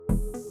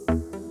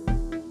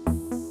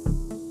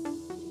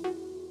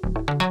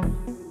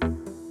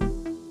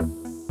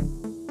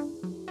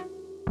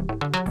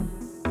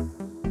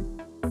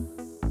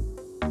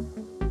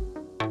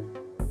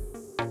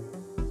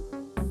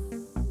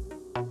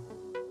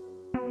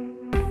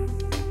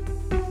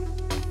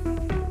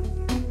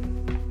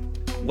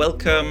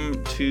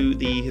Welcome to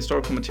the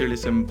Historical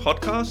Materialism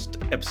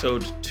podcast,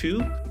 episode 2.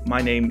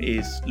 My name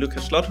is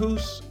Lucas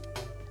Lodhus.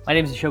 My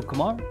name is Ashok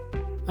Kumar.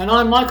 And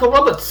I'm Michael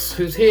Roberts,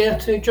 who's here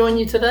to join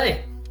you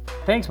today.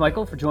 Thanks,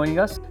 Michael, for joining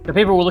us. The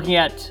paper we're looking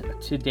at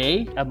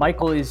today,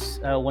 Michael is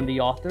one of the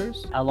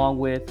authors, along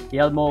with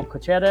Guillermo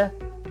Cochete.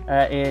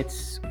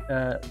 It's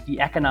The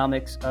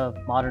Economics of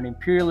Modern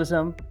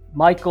Imperialism.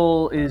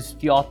 Michael is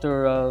the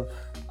author of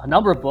a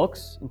number of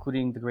books,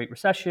 including The Great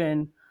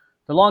Recession,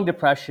 The Long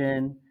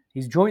Depression.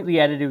 He's jointly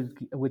edited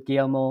with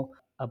Guillermo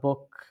a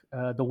book,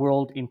 The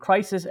World in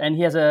Crisis, and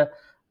he has a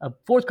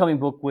forthcoming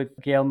book with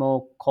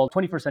Guillermo called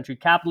 21st Century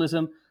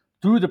Capitalism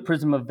Through the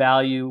Prism of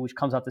Value, which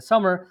comes out this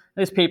summer.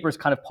 And this paper is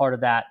kind of part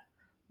of that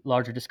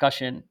larger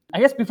discussion. I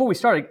guess before we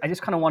start, I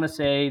just kind of want to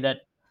say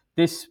that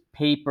this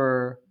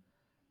paper,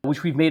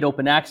 which we've made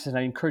open access, and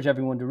I encourage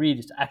everyone to read,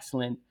 it's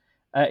excellent,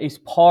 is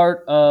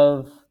part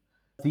of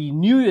the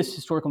newest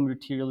Historical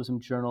Materialism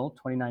Journal,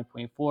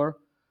 29.4,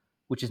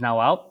 which is now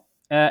out.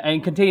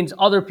 And contains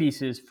other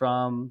pieces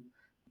from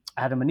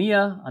Adam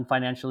Ania on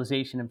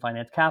financialization and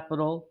finance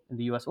capital in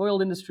the U.S.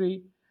 oil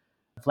industry,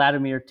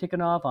 Vladimir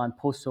Tikhonov on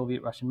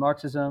post-Soviet Russian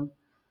Marxism,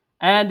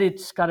 and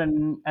it's got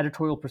an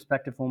editorial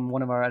perspective from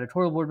one of our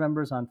editorial board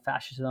members on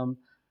fascism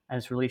and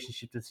its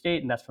relationship to the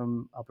state, and that's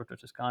from Alberto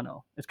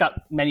Toscano. It's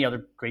got many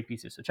other great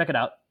pieces, so check it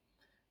out.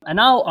 And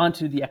now on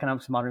to the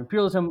Economics of Modern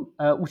Imperialism,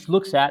 which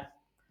looks at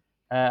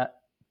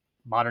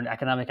modern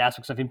economic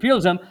aspects of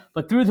imperialism,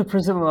 but through the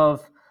prism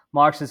of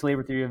Marxist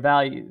labor theory of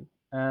value.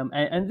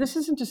 And this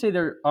isn't to say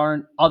there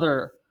aren't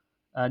other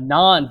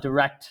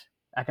non-direct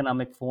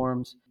economic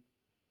forms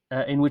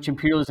in which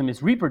imperialism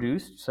is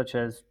reproduced, such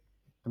as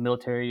the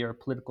military or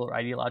political or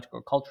ideological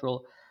or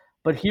cultural.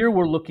 But here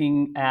we're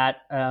looking at,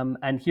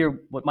 and here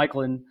what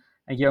Michael and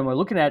Guillermo are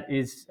looking at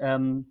is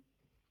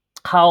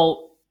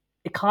how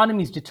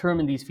economies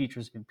determine these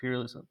features of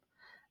imperialism.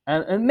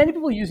 And many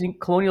people using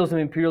colonialism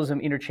and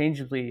imperialism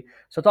interchangeably.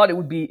 So I thought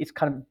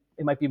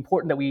it might be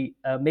important that we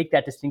make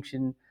that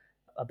distinction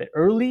a bit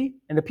early.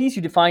 In the piece,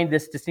 you define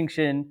this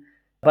distinction,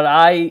 but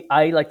I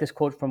like this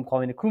quote from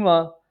Kwame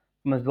Nkrumah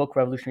from his book,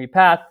 Revolutionary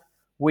Path,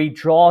 where he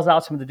draws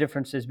out some of the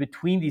differences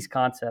between these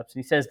concepts.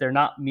 And he says they're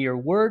not mere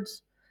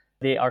words.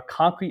 They are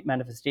concrete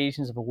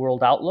manifestations of a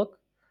world outlook.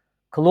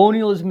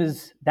 Colonialism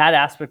is that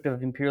aspect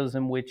of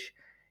imperialism which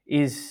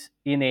is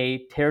in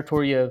a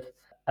territory of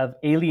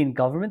alien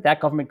government. That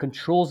government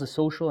controls the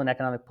social and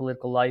economic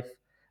political life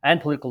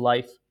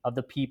of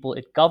the people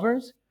it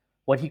governs.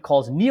 What he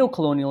calls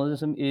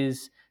neocolonialism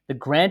is the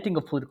granting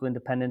of political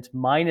independence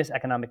minus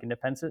economic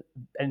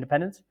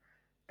independence.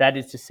 That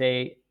is to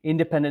say,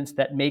 independence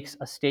that makes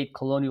a state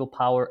colonial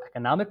power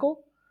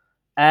economical.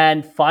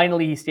 And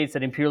finally, he states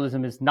that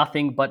imperialism is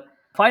nothing but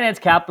finance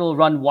capital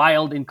run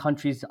wild in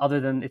countries other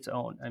than its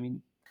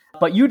own.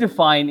 But you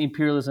define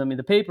imperialism in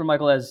the paper,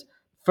 Michael, as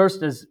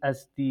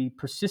the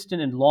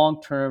persistent and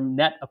long-term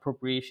net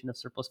appropriation of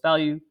surplus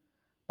value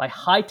by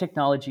high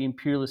technology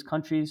imperialist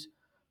countries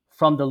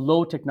from the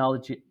low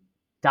technology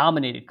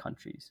dominated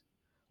countries.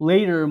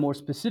 Later, more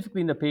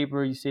specifically in the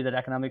paper, you say that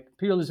economic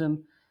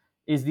imperialism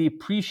is the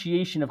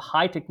appreciation of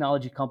high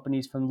technology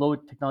companies from low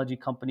technology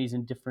companies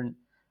in different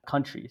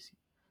countries.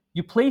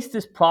 You place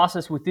this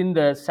process within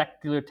the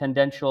secular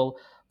tendential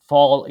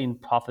fall in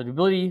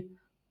profitability,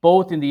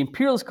 both in the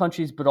imperialist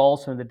countries, but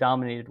also in the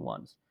dominated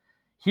ones.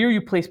 Here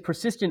you place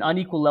persistent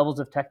unequal levels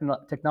of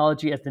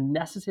technology as the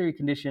necessary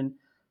condition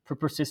for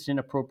persistent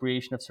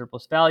appropriation of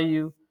surplus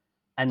value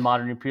and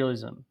modern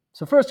imperialism.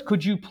 So first,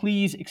 could you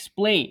please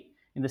explain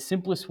in the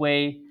simplest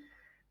way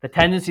the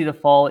tendency to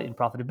fall in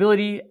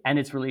profitability and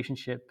its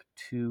relationship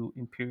to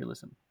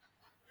imperialism?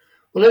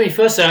 Well, let me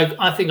first say,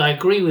 I think I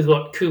agree with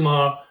what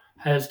Kumar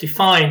has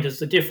defined as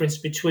the difference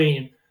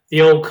between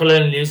the old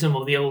colonialism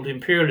or the old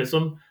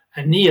imperialism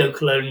and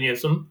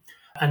neo-colonialism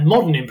and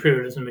modern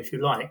imperialism, if you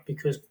like,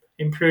 because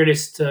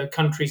imperialist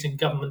countries and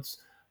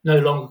governments no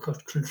longer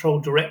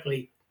control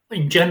directly,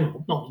 in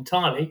general, not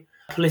entirely,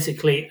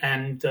 politically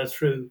and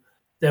through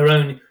their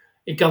own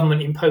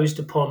government imposed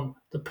upon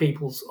the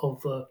peoples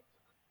of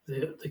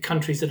the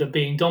countries that are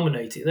being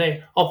dominated.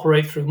 They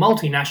operate through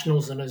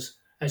multinationals and,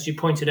 as you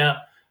pointed out,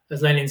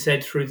 as Lenin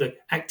said, through the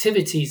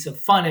activities of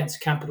finance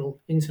capital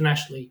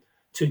internationally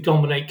to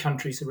dominate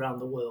countries around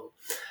the world.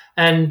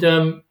 And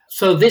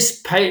so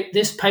this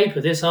paper,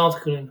 this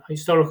article in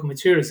Historical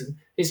Materialism,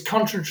 is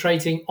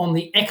concentrating on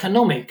the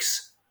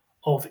economics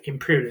of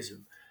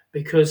imperialism,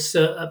 because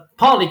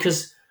partly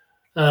because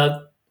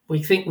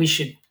we think we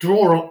should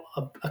draw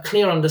a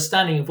clear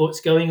understanding of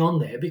what's going on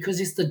there, because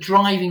it's the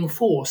driving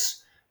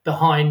force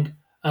behind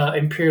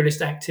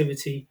imperialist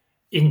activity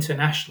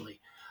internationally.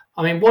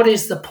 What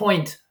is the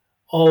point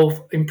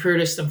of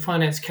imperialist and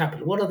finance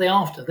capital? What are they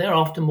after? They're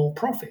after more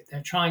profit.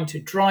 They're trying to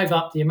drive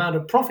up the amount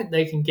of profit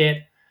they can get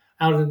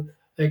out of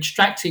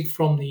extracting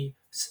from the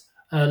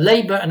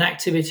labor and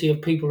activity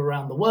of people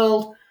around the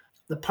world.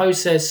 The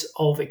process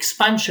of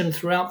expansion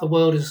throughout the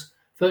world is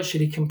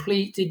virtually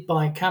completed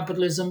by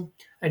capitalism,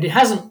 and it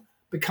hasn't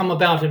become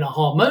about in a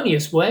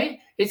harmonious way.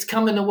 It's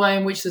come in a way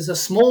in which there's a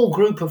small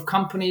group of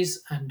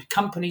companies and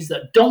companies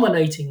that are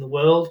dominating the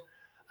world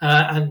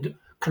and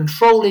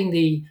controlling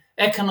the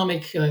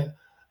economic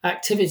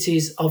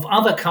activities of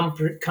other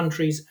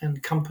countries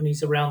and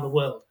companies around the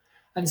world.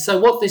 And so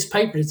what this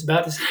paper is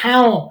about is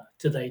how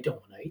do they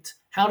dominate?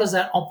 How does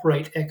that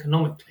operate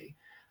economically?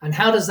 And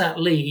how does that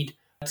lead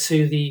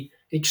to the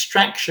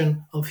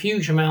extraction of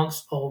huge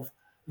amounts of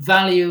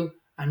value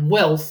and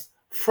wealth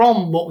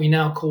from what we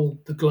now call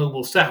the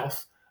global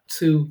south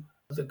to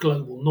the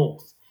global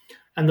north?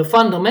 And the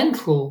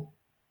fundamental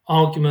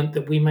argument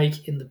that we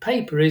make in the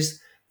paper is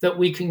that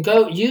we can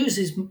go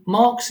use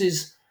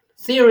Marx's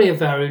theory of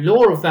value,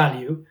 law of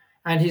value,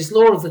 and his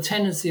law of the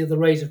tendency of the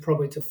rate of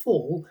profit to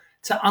fall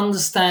to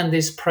understand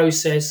this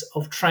process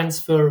of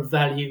transfer of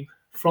value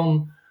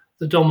from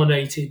the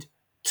dominated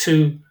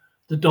to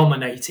the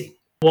dominating,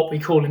 what we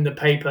call in the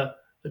paper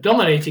the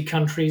dominated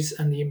countries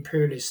and the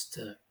imperialist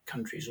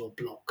countries or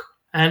bloc.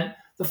 And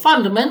the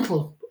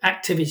fundamental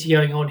activity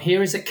going on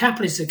here is that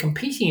capitalists are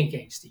competing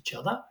against each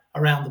other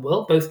around the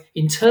world, both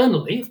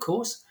internally, of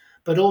course,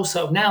 but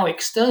also now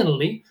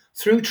externally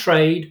through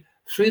trade,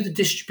 through the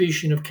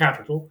distribution of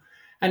capital,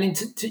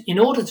 and in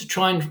order to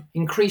try and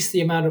increase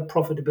the amount of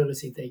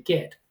profitability they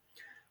get.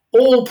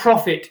 All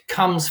profit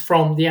comes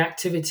from the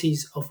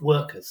activities of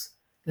workers.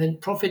 Then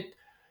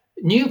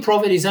new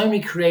profit is only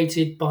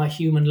created by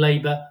human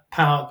labor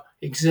power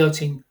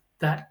exerting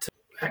that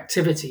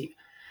activity.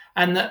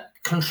 And the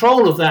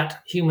control of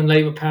that human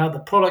labor power, the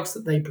products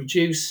that they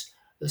produce,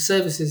 the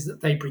services that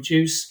they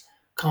produce,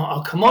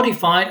 are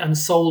commodified and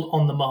sold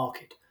on the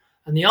market.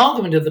 And the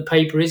argument of the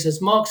paper is,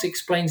 as Marx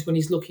explains when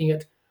he's looking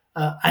at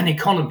an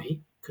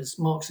economy, because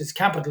Marx's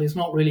capital is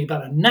not really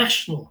about a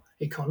national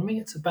economy,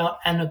 it's about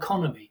an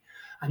economy.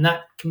 And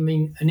that can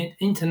mean an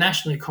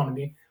international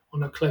economy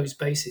on a closed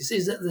basis,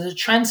 is that there's a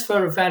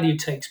transfer of value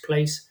takes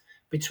place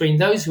between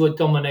those who are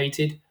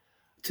dominated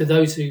to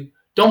those who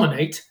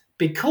dominate,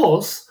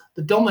 because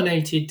the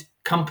dominated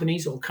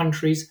companies or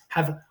countries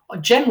have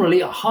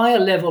generally a higher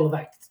level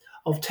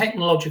of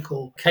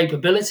technological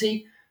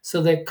capability.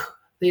 So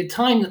the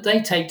time that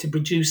they take to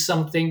produce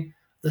something,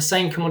 the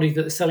same commodity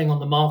that they're selling on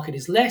the market,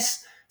 is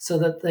less, so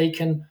that they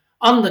can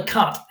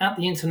undercut at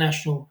the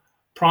international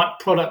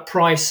product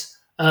price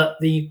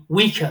the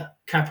weaker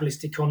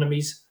capitalist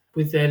economies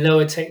with their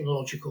lower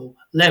technological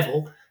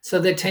level. So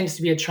there tends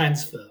to be a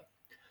transfer.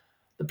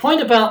 The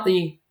point about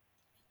the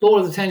law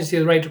of the tendency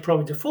of the rate of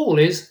profit to fall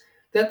is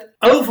that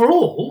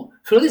overall,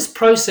 through this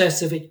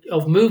process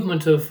of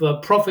movement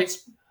of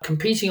profits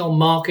competing on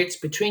markets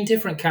between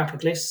different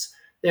capitalists,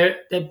 there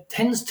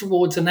tends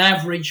towards an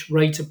average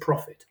rate of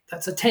profit.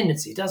 That's a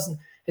tendency. It doesn't,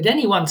 at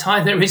any one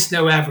time, there is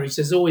no average.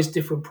 There's always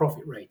different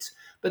profit rates.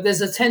 But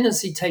there's a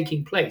tendency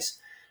taking place.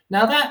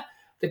 Now that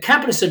the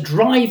capitalists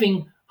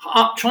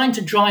are trying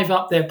to drive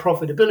up their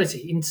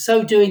profitability. In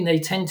so doing, they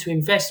tend to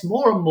invest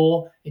more and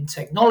more in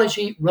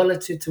technology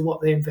relative to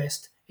what they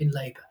invest in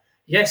labor.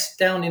 Yes,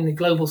 down in the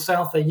global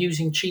south, they're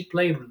using cheap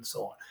labor and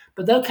so on.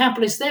 But the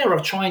capitalists there are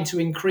trying to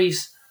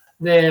increase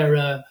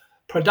their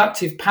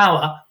productive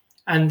power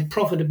and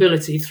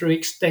profitability through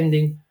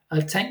extending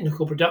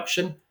technical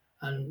production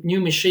and new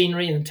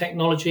machinery and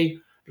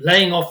technology,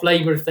 laying off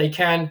labor if they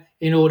can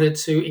in order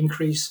to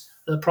increase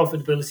the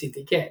profitability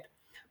they get.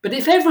 But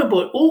if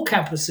all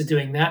capitalists are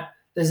doing that,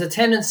 there's a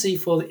tendency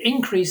for the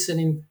increase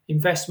in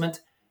investment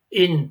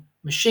in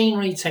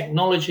machinery,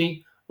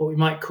 technology, what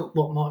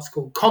Marx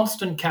called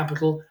constant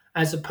capital,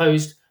 as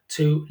opposed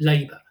to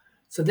labor.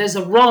 So there's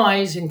a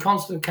rise in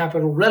constant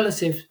capital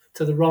relative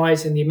to the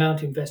rise in the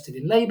amount invested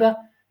in labor.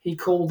 He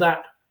called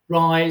that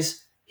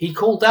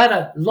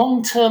a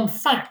long-term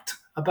fact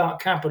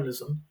about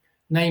capitalism,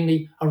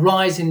 namely a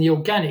rise in the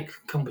organic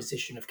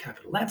composition of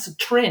capital. That's a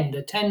trend,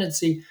 a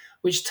tendency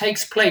which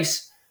takes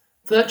place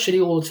virtually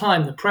all the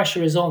time. The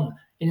pressure is on.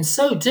 In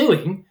so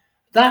doing,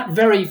 that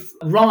very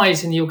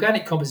rise in the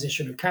organic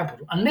composition of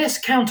capital, unless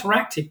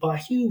counteracted by a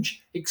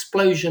huge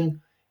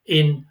explosion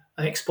in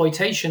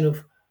exploitation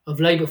of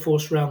labor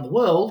force around the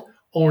world,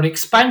 or an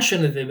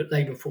expansion of the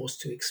labor force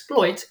to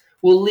exploit,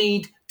 will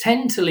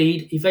tend to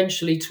lead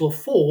eventually to a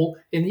fall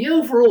in the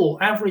overall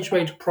average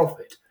rate of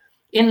profit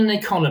in an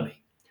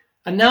economy.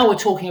 And now we're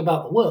talking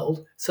about the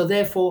world, so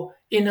therefore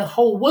in a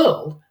whole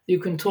world you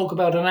can talk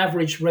about an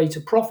average rate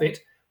of profit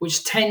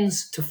which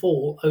tends to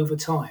fall over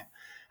time.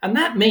 And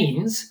that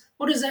means,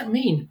 what does that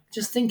mean?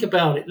 Just think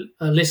about it,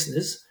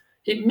 listeners.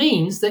 It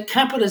means that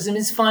capitalism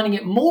is finding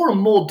it more and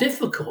more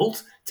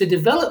difficult to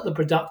develop the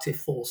productive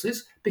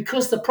forces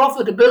because the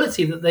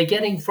profitability that they're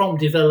getting from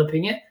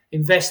developing it,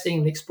 investing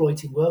and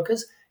exploiting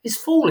workers, is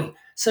falling.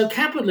 So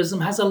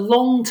capitalism has a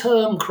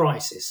long-term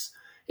crisis.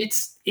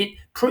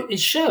 It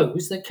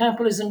shows that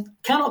capitalism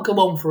cannot go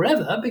on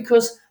forever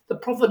because the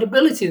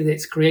profitability that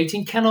it's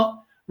creating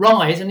cannot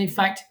rise and in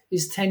fact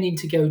is tending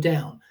to go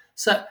down.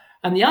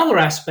 And the other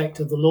aspect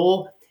of the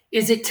law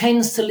is it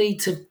tends to lead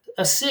to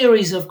a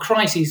series of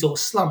crises or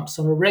slumps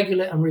on a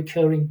regular and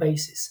recurring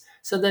basis.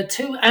 So there are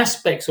two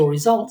aspects or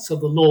results of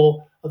the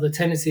law of the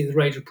tendency of the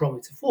rate of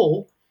profit to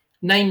fall.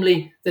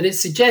 namely that it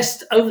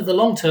suggests over the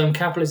long term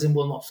capitalism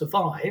will not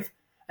survive,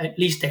 at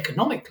least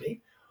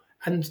economically.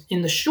 And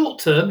in the short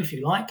term, if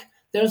you like,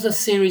 there's a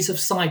series of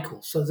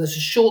cycles. So there's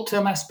a short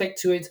term aspect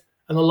to it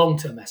and a long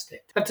term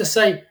aspect. I have to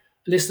say,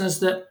 listeners,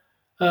 that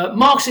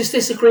Marxists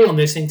disagree on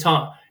this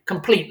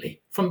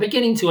completely, from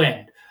beginning to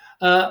end.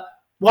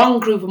 One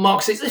group of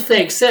Marxists, if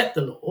they accept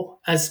the law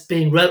as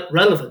being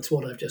relevant to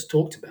what I've just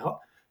talked about,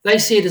 they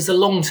see it as a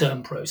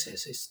long-term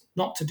process. It's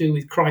not to do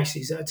with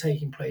crises that are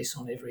taking place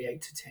on every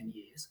 8 to 10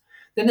 years.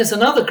 Then there's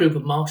another group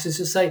of Marxists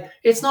who say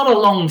it's not a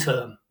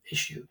long-term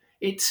issue.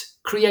 It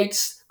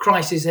creates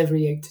crises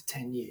every 8 to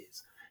 10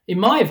 years. In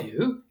my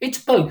view, it's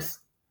both,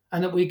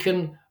 and that we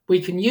can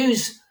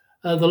use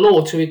the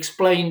law to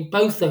explain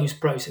both those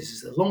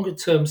processes, the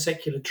longer-term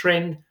secular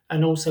trend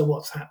and also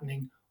what's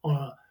happening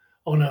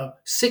on a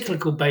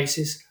cyclical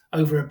basis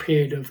over a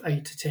period of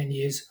 8 to 10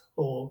 years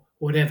or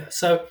whatever.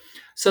 So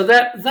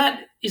that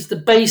is the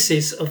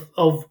basis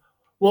of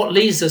what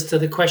leads us to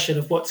the question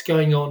of what's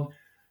going on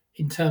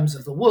in terms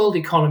of the world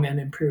economy and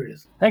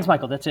imperialism. Thanks,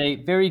 Michael. That's a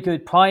very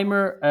good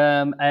primer.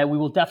 We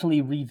will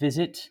definitely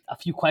revisit a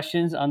few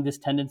questions on this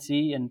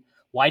tendency and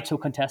why it's so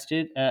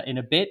contested in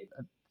a bit.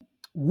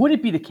 Would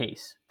it be the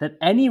case that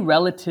any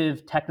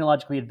relative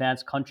technologically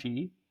advanced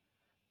country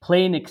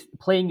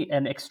playing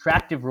an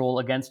extractive role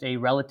against a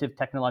relative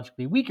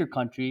technologically weaker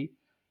country,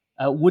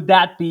 would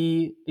that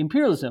be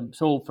imperialism?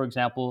 So, for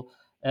example,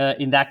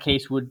 in that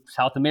case, would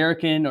South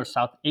American or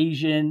South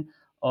Asian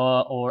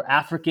or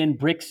African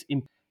BRICS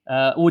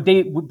would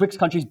BRICS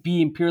countries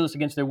be imperialist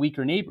against their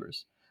weaker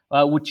neighbors?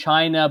 Would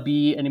China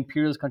be an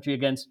imperialist country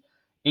against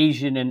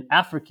Asian and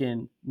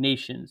African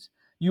nations?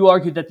 You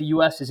argued that the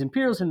U.S. is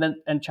imperialist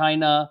and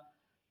China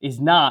is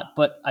not,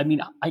 but I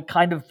mean, I'm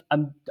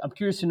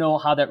curious to know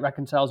how that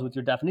reconciles with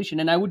your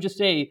definition. And I would just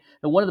say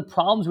that one of the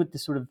problems with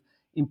this sort of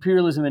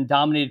imperialism and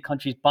dominated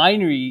countries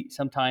binary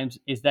sometimes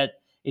is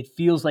that it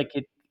feels like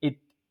it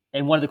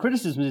and one of the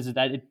criticisms is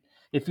that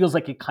it feels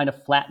like it kind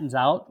of flattens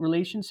out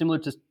relations, similar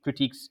to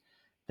critiques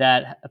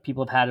that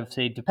people have had of,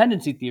 say,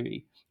 dependency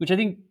theory, which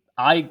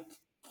I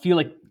feel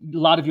like a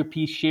lot of your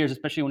piece shares,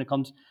 especially when it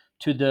comes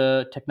to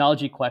the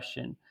technology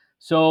question.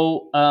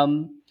 So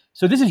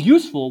this is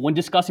useful when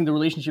discussing the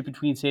relationship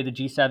between, say, the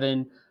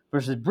G7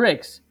 versus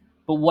BRICS.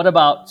 But what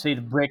about, say,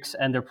 the BRICS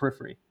and their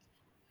periphery?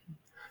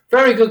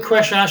 Very good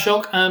question,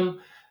 Ashok.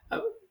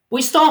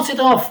 We started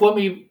off when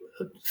we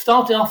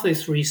started off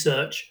this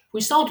research.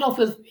 We started off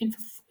with,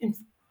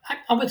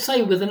 I would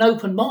say, with an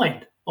open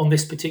mind on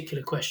this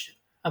particular question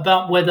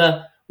about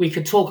whether we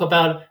could talk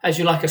about, as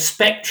you like, a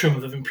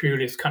spectrum of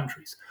imperialist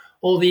countries.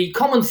 Or the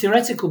common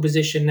theoretical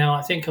position now,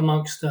 I think,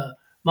 amongst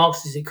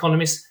Marxist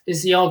economists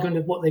is the argument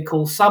of what they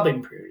call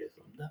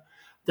sub-imperialism.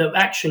 That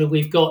actually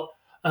we've got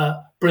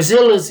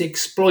Brazil is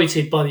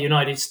exploited by the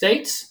United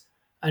States,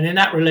 and in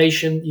that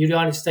relation, the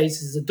United States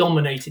is a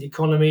dominating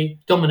economy,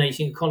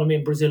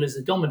 and Brazil is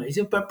a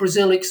dominator. But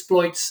Brazil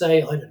exploits,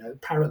 say, I don't know,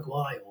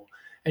 Paraguay or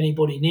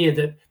anybody near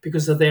that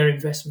because of their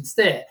investments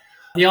there.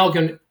 The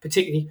argument,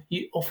 particularly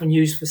often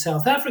used for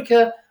South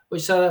Africa,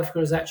 which South Africa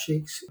is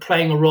actually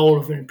playing a role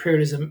of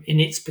imperialism in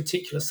its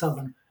particular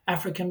southern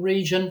African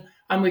region.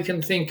 And we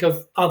can think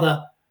of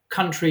other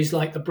countries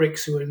like the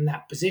BRICS who are in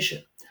that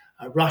position,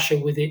 Russia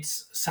with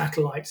its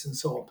satellites and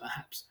so on,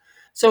 perhaps.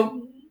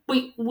 So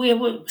we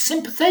were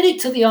sympathetic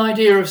to the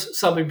idea of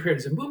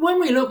sub-imperialism. But when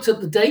we looked at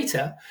the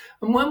data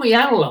and when we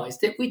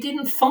analysed it, we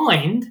didn't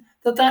find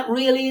that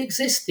really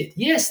existed.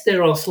 Yes,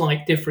 there are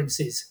slight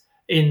differences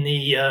in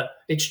the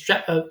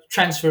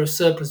transfer of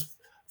surplus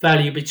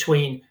value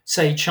between,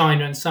 say,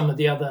 China and some of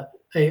the other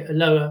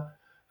lower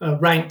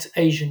ranked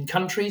Asian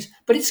countries,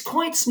 but it's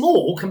quite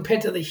small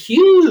compared to the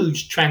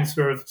huge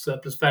transfer of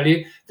surplus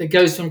value that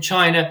goes from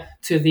China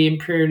to the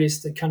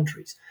imperialist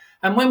countries.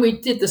 And when we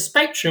did the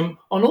spectrum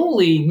on all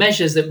the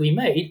measures that we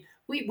made,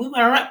 we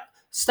were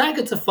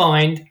staggered to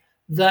find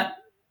that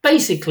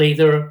basically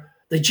there are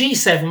the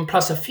G7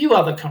 plus a few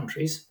other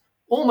countries,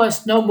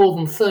 almost no more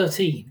than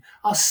 13,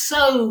 are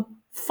so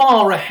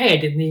far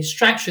ahead in the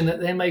extraction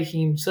that they're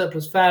making in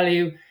surplus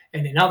value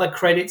and in other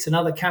credits and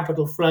other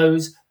capital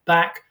flows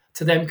back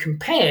to them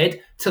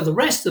compared to the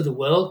rest of the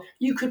world,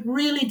 you could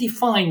really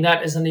define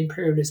that as an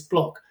imperialist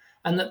bloc.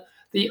 And that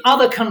the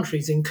other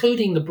countries,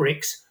 including the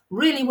BRICS,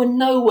 really were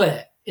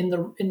nowhere in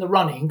the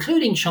running,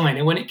 including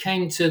China, when it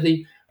came to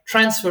the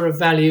transfer of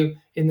value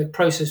in the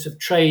process of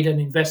trade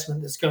and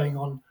investment that's going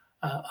on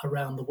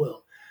around the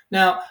world.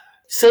 Now,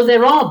 so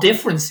there are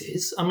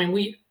differences. I mean,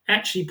 we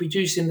actually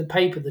produce in the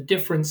paper the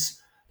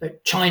difference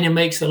that China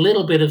makes a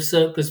little bit of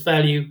surplus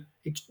value,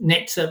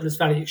 net surplus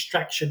value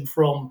extraction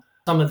from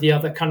some of the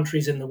other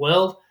countries in the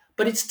world,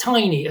 but it's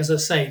tiny, as I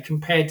say,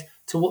 compared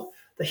to what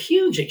the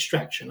huge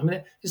extraction. I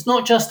mean, it's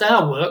not just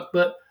our work,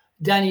 but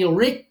Daniel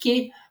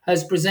Ricci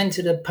has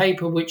presented a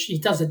paper which he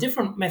does a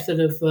different method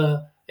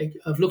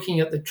of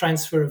looking at the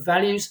transfer of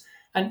values,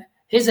 and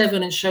his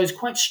evidence shows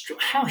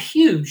how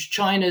huge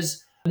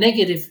China's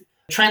negative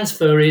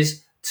transfer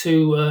is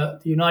to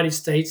the United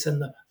States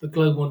and the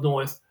global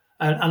north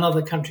and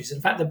other countries. In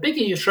fact, the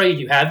bigger your trade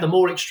you have, the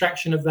more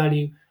extraction of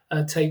value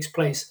takes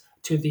place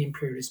to the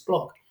imperialist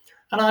bloc.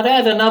 And I'd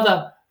add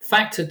another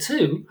factor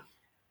too.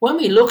 When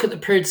we look at the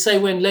period, say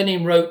when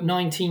Lenin wrote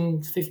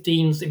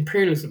 1915's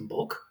Imperialism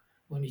book,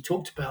 when he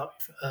talked about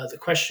the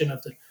question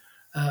of the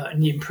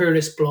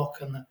imperialist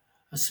bloc and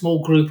a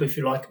small group, if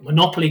you like,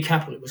 monopoly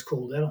capital, it was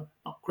called. I'm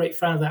not a great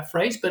fan of that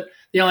phrase, but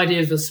the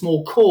idea of a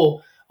small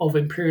core of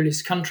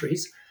imperialist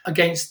countries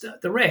against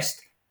the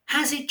rest.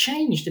 Has it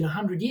changed in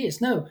 100 years?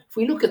 No. If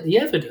we look at the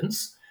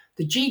evidence,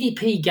 the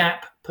GDP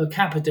gap per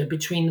capita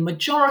between the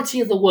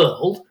majority of the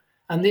world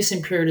and this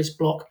imperialist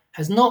bloc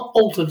has not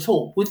altered at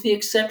all, with the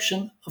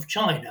exception of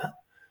China,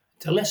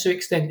 to a lesser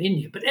extent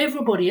India. But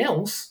everybody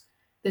else,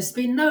 there's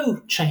been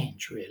no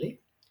change, really.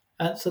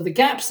 So the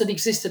gaps that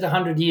existed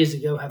 100 years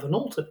ago haven't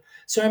altered.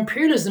 So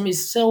imperialism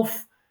is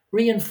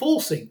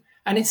self-reinforcing,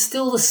 and it's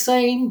still the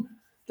same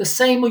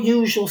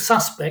usual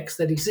suspects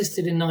that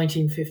existed in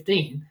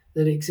 1915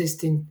 that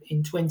exist in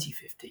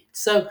 2015.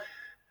 So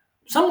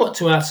somewhat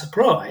to our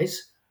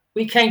surprise,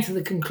 we came to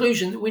the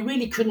conclusion that we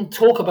really couldn't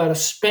talk about a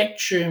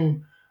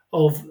spectrum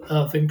of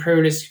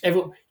imperialist,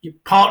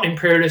 part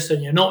imperialist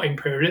and you're not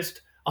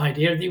imperialist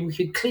idea, that we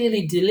could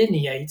clearly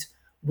delineate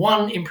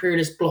one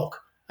imperialist bloc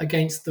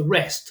against the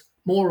rest,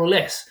 more or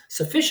less,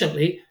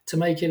 sufficiently to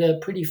make it a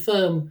pretty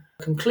firm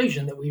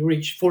conclusion that we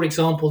reached. For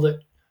example,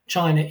 that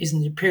China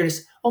isn't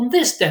imperialist on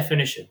this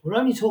definition. We're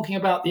only talking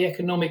about the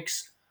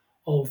economics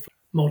of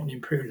modern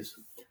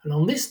imperialism. And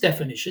on this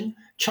definition,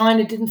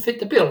 China didn't fit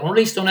the bill, or at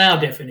least on our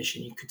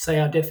definition. You could say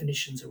our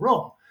definitions are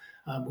wrong.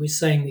 We're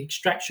saying the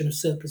extraction of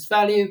surplus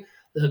value,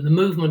 the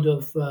movement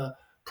of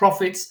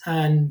profits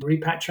and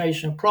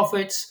repatriation of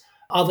profits,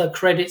 other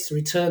credits,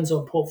 returns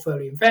on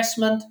portfolio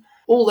investment,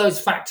 all those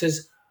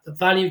factors, the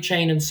value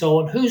chain and so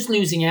on. Who's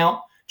losing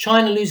out?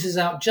 China loses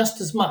out just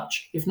as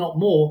much, if not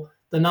more,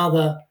 than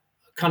other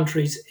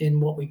countries in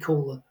what we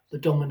call the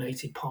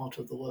dominated part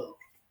of the world.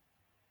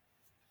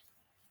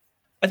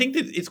 I think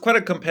that it's quite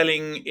a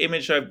compelling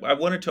image. I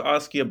wanted to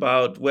ask you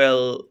about,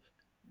 well,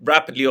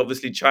 rapidly,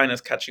 obviously, China's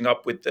catching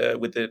up with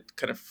the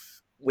kind of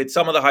with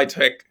some of the high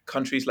tech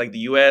countries like the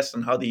US,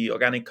 and how the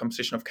organic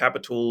composition of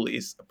capital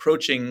is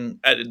approaching.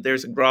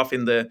 There's a graph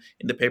in the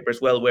paper as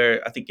well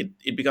where I think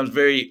it becomes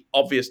very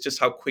obvious just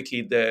how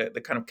quickly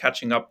the kind of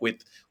catching up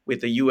with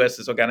the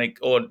US's organic,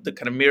 or the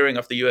kind of mirroring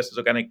of the US's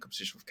organic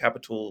composition of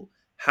capital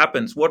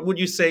happens. What would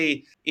you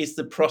say is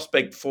the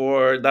prospect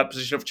for that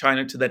position of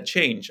China to that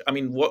change? I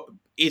mean, what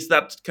is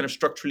that kind of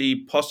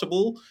structurally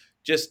possible?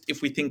 Just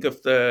if we think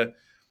of the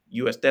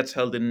US debts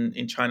held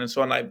in China and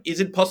so on, is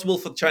it possible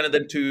for China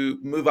then to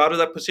move out of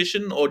that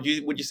position? Or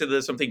would you say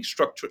there's something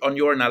structural, on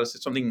your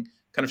analysis, something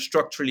kind of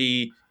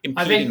structurally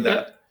impeding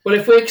that? Well,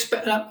 if we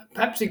expect,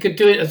 perhaps we could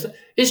do it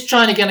is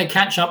China going to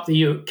catch up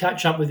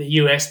with the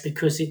US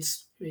because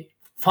it's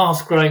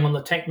fast growing on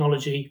the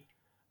technology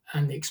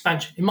and the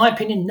expansion? In my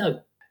opinion,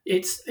 no.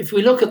 If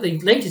we look at the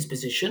latest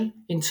position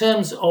in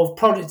terms of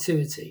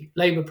productivity,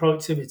 labor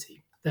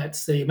productivity,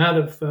 that's the amount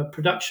of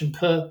production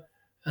per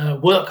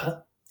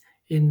worker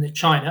in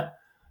China,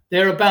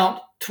 they're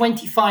about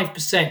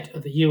 25%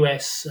 of the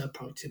US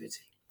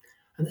productivity.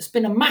 And there's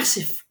been a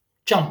massive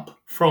jump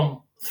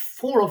from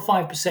 4 or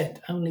 5%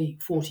 only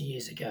 40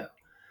 years ago.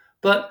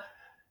 But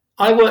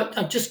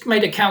I just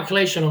made a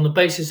calculation on the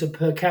basis of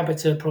per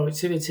capita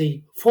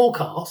productivity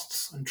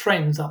forecasts and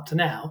trends up to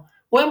now.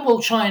 When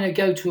will China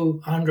go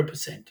to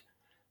 100%?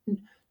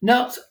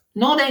 Not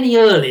any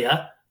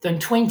earlier than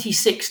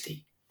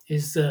 2060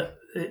 is the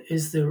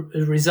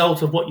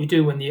result of what you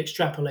do when the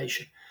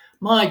extrapolation.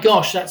 My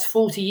gosh, that's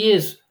 40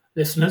 years,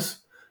 listeners.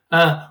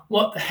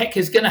 What the heck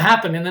is going to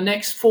happen in the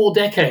next 4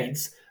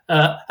 decades?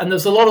 And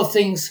there's a lot of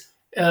things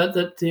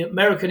that the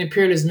American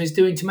imperialism is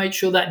doing to make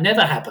sure that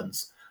never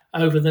happens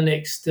over the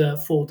next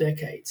 4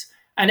 decades.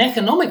 And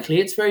economically,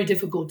 it's very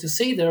difficult to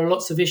see. There are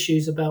lots of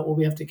issues about what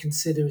we have to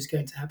consider is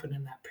going to happen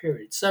in that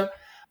period. So,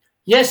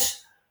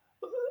 yes,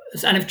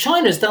 and if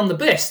China's done the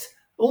best,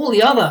 all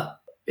the other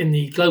in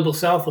the global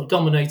south or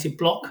dominated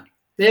bloc,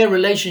 their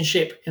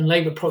relationship in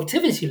labor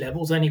productivity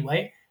levels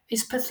anyway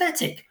is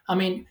pathetic. I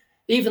mean,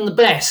 even the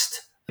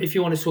best, if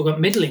you want to talk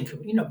about middle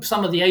income,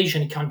 some of the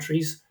Asian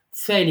countries,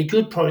 fairly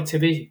good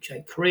productivity,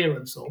 Korea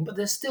and so on, but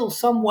they're still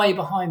some way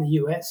behind the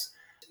US.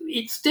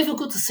 It's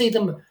difficult to see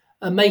them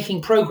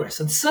making progress.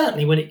 And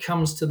certainly when it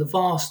comes to the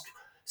vast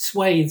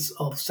swathes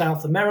of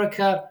South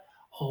America,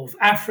 of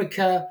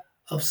Africa,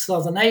 of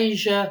Southern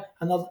Asia,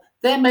 and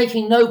they're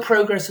making no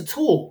progress at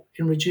all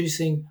in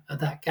reducing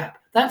that gap.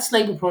 That's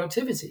labor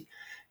productivity.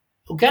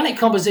 Organic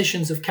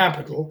compositions of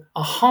capital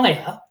are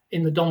higher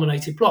in the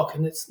dominated bloc,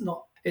 and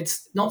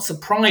it's not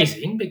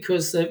surprising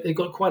because they've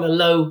got quite a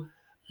low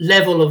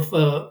level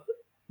of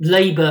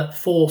labor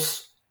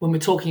force when we're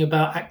talking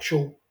about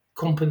actual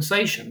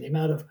compensation. The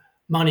amount of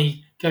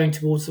money going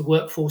towards the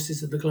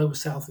workforces of the global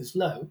south is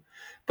low.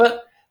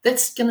 But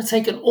that's going to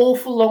take an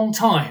awful long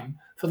time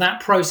for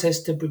that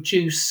process to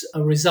produce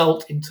a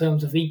result in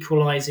terms of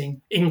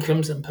equalizing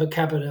incomes and per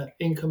capita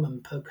income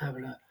and per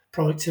capita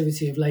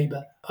productivity of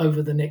labor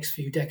over the next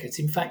few decades.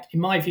 In fact, in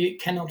my view,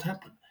 it cannot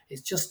happen.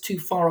 It's just too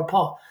far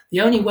apart.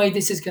 The only way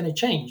this is going to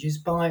change is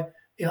by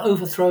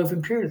overthrow of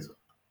imperialism.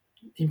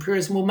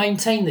 Imperialism will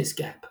maintain this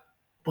gap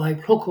by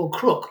hook or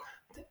crook,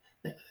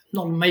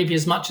 not maybe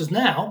as much as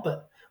now,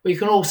 but we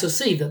can also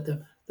see that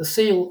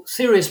the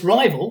serious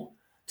rival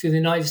to the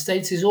United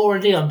States is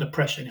already under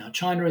pressure now.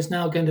 China is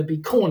now going to be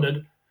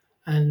cornered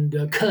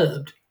and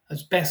curbed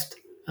as best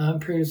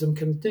imperialism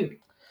can do.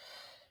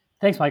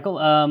 Thanks, Michael.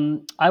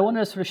 I want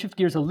to sort of shift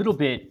gears a little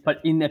bit, but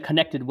in a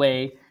connected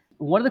way.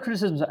 One of the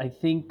criticisms I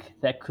think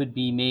that could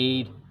be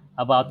made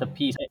about the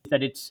piece is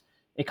that it's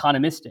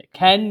economistic.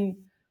 Can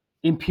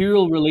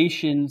imperial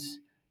relations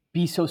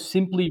be so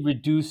simply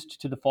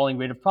reduced to the falling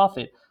rate of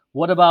profit?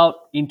 What about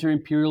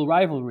inter-imperial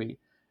rivalry?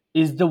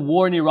 Is the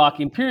war in Iraq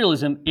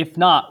imperialism? If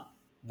not,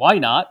 why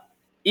not?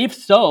 If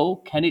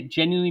so, can it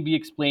genuinely be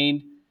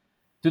explained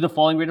through the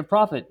falling rate of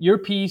profit? Your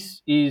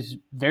piece is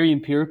very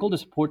empirical to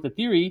support the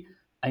theory.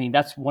 I mean,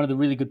 that's one of the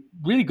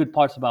really good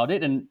parts about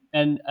it. And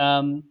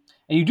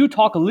you do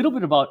talk a little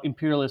bit about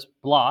imperialist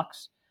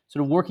blocs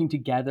sort of working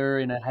together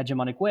in a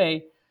hegemonic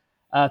way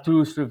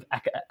through sort of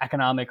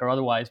economic or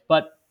otherwise.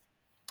 But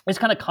this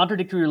kind of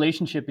contradictory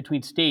relationship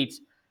between states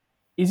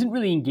isn't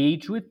really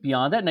engaged with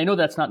beyond that. And I know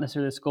that's not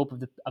necessarily the scope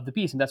of the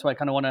piece, and that's why I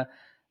kind of want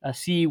to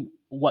see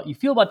what you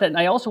feel about that. And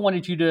I also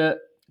wanted you to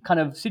kind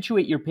of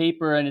situate your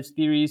paper and its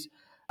theories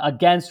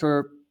against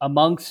or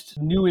amongst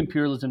new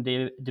imperialism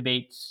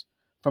debates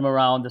from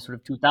around the sort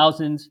of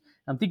 2000s.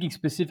 I'm thinking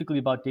specifically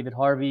about David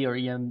Harvey or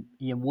E.M.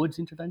 Wood's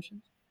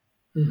interventions.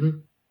 Mm-hmm.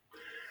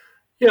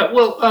 Yeah,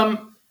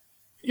 well,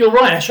 you're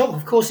right, Ashok.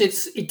 Of course,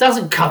 it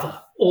doesn't cover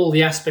all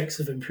the aspects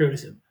of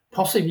imperialism.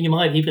 Possibly, you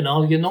might even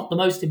argue, not the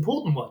most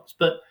important ones.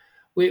 But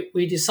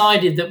we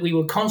decided that we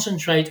would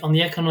concentrate on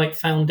the economic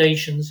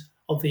foundations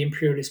of the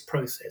imperialist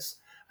process.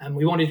 And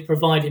we wanted to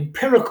provide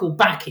empirical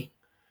backing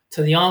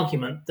to the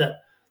argument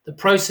that the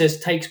process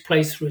takes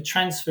place through a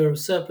transfer of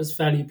surplus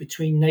value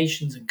between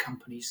nations and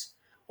companies,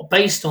 or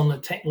based on the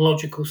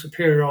technological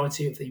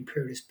superiority of the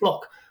imperialist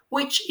bloc,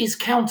 which is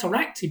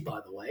counteracted, by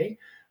the way,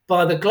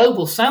 by the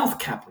global South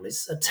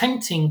capitalists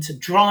attempting to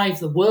drive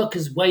the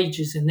workers'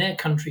 wages in their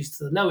countries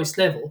to the lowest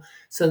level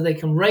so they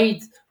can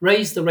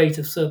raise the rate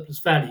of surplus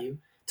value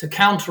to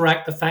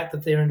counteract the fact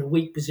that they're in a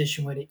weak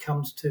position when it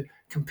comes to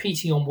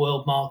competing on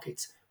world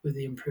markets with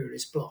the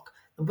imperialist bloc.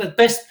 But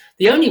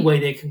the only way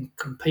they can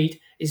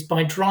compete is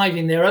by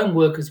driving their own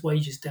workers'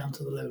 wages down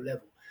to the low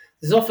level.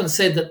 It's often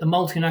said that the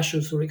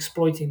multinationals are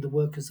exploiting the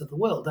workers of the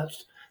world.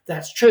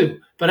 That's true.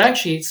 But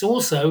actually, it's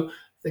also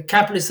the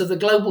capitalists of the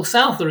global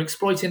South are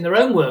exploiting their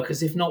own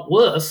workers, if not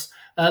worse,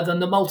 than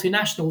the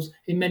multinationals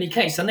in many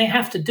cases. And they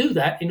have to do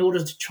that in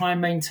order to try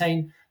and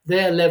maintain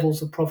their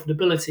levels of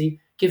profitability,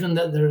 given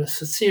that they're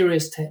at a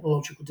serious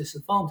technological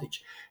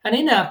disadvantage. And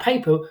in our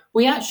paper,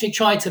 we actually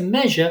try to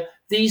measure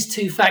these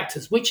two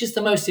factors, which is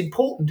the most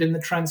important in the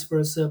transfer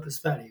of surplus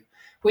value.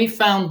 We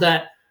found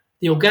that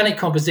the organic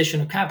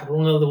composition of capital,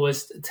 in other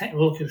words,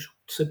 technological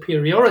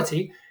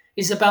superiority,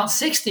 is about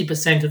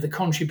 60% of the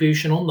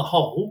contribution on the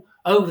whole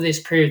over this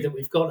period that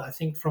we've got, I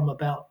think, from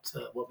about,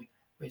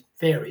 it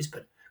varies,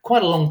 but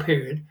quite a long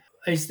period,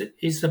 is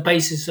the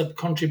basis of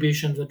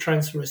contribution of the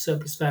transfer of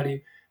surplus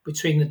value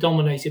between the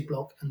dominated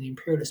bloc and the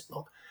imperialist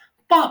bloc.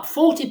 But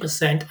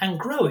 40% and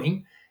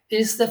growing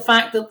is the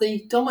fact that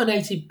the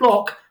dominated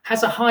bloc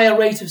has a higher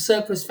rate of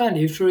surplus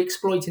value through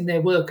exploiting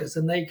their workers,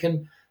 and they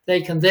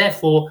can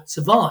therefore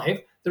survive.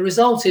 The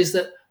result is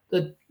that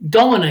the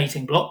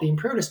dominating bloc, the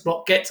imperialist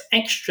bloc, gets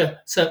extra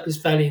surplus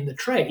value in the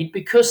trade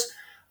because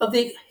of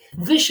the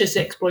vicious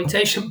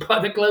exploitation by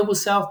the global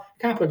South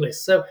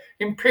capitalists. So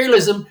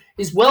imperialism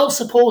is well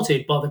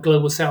supported by the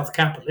global South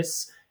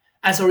capitalists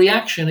as a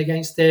reaction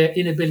against their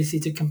inability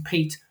to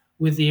compete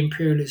with the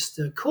imperialist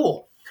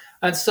core.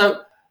 And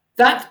so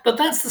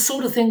that's the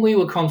sort of thing we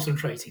were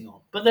concentrating on.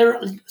 But there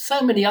are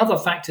so many other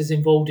factors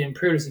involved in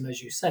imperialism,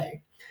 as you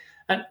say.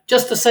 And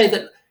just to say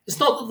that it's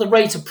not that the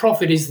rate of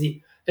profit is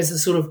a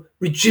sort of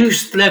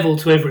reduced level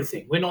to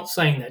everything. We're not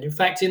saying that. In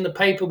fact, in the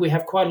paper, we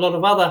have quite a lot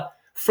of other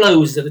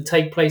flows that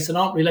take place and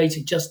aren't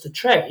related just to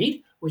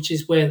trade, which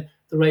is where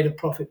the rate of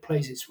profit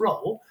plays its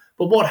role.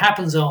 But what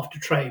happens after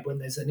trade when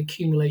there's an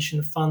accumulation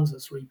of funds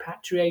that's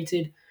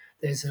repatriated,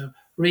 there's a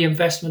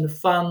reinvestment of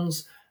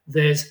funds,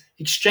 there's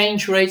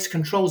exchange rates,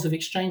 controls of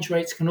exchange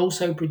rates can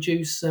also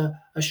produce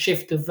a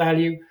shift of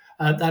value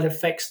that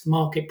affects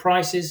market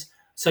prices.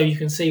 So you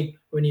can see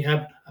when you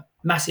have a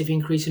massive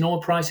increase in oil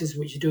prices,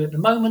 which you do at the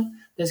moment,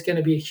 there's going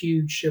to be a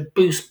huge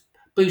boost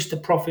to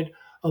profit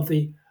of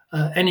the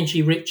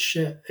energy-rich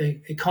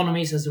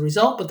economies as a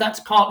result. But that's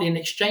partly an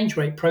exchange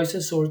rate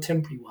process or a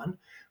temporary one.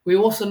 We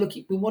also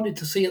we wanted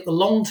to see at the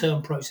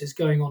long-term process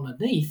going on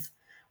underneath,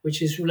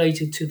 which is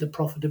related to the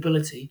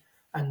profitability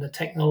and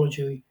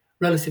the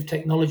relative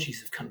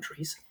technologies of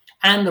countries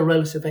and the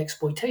relative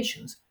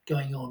exploitations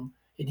going on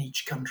in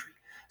each country.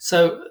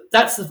 So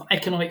that's the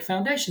economic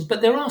foundations.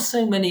 But there are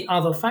so many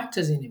other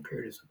factors in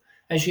imperialism.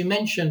 As you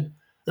mentioned,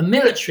 the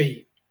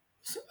military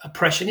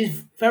oppression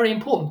is very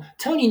important.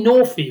 Tony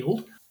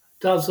Norfield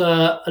does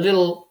a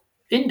little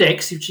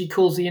index, which he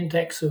calls the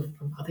index of,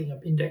 I think,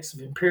 index of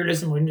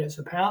imperialism or index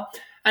of power.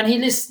 And he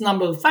lists a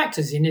number of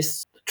factors. He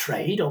lists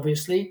trade,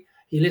 obviously.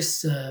 He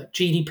lists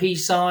GDP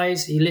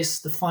size. He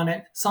lists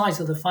the size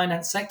of the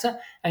finance sector.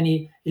 And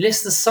he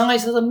lists the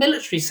size of the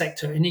military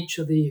sector in each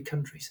of the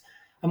countries.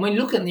 And when you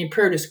look at the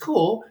imperialist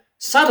core,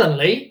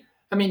 suddenly,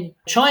 I mean,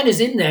 China's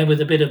in there with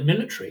a bit of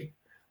military,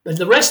 but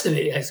the rest of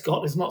it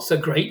is not so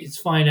great. Its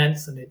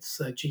finance and its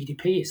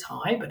GDP is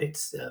high, but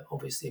it's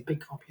obviously a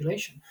big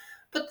population.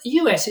 But the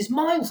US is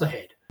miles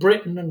ahead.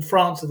 Britain and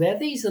France are there.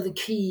 These are the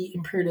key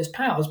imperialist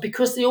powers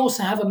because they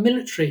also have a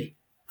military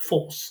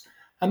force.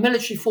 A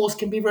military force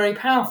can be very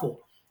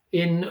powerful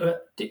in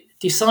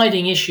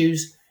deciding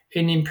issues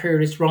in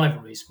imperialist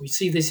rivalries. We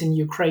see this in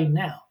Ukraine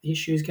now. The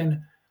issue is going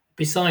to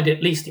be decided,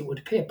 at least it would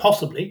appear,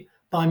 possibly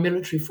by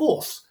military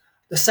force.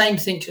 The same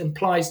thing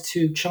applies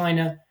to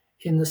China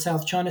in the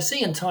South China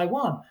Sea and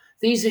Taiwan.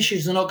 These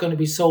issues are not going to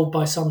be solved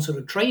by some sort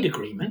of trade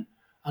agreement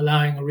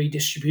allowing a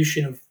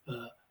redistribution of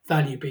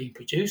value being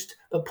produced,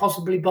 but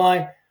possibly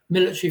by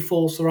military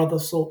force or other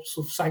sorts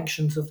of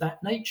sanctions of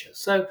that nature.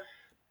 So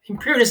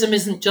imperialism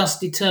isn't just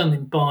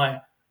determined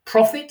by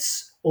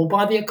profits or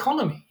by the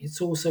economy.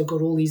 It's also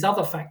got all these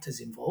other factors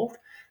involved.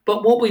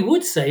 But what we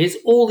would say is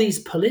all these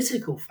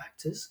political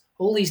factors,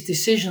 all these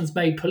decisions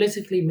made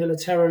politically,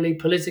 militarily,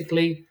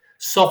 politically,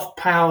 soft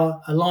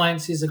power,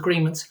 alliances,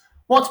 agreements,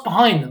 what's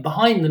behind them?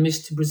 Behind them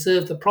is to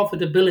preserve the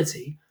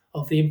profitability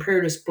of the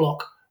imperialist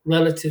bloc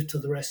relative to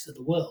the rest of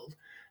the world.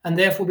 And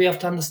therefore, we have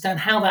to understand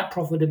how that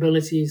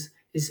profitability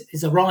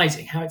is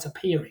arising, how it's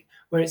appearing,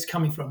 where it's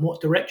coming from, what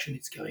direction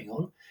it's going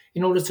on,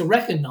 in order to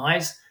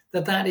recognize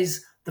that that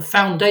is the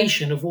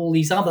foundation of all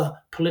these other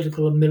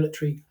political and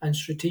military and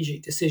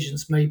strategic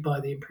decisions made by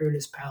the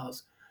imperialist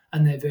powers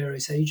and their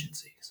various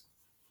agencies.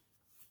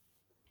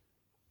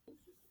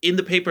 In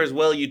the paper as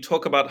well, you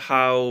talk about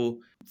how,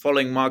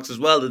 following Marx as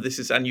well, that this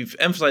is, and you've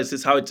emphasized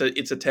this, how it's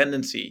a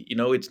tendency.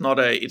 It's not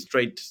a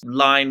straight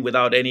line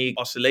without any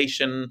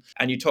oscillation.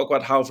 And you talk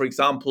about how, for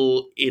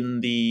example, in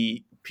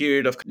the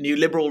period of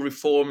neoliberal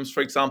reforms,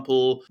 for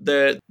example,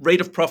 the rate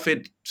of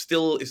profit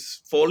still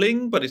is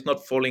falling, but it's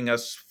not falling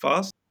as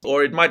fast,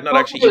 or it might not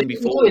actually even be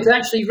falling. It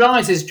actually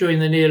rises during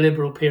the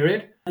neoliberal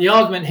period. The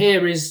argument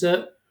here is,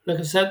 like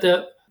I said,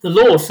 the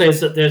law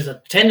says that there's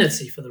a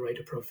tendency for the rate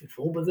of profit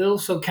fall, but there are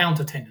also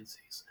counter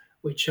tendencies,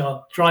 which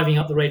are driving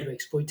up the rate of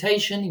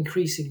exploitation,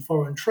 increasing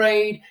foreign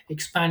trade,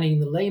 expanding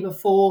the labor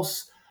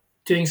force,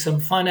 doing some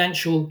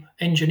financial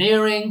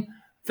engineering,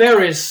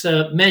 various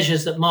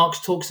measures that Marx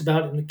talks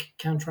about in the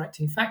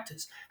counteracting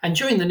factors. And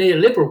during the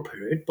neoliberal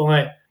period,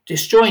 by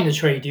destroying the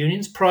trade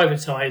unions,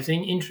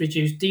 privatizing,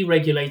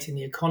 deregulating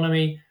the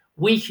economy,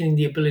 weakening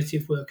the ability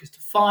of workers to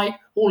fight,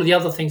 all of the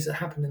other things that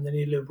happened in the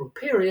neoliberal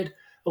period,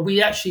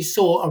 we actually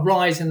saw a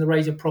rise in the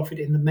rate of profit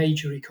in the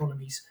major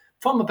economies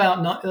from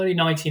about early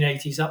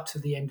 1980s up to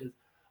the end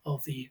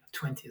of the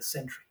 20th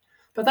century.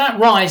 But that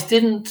rise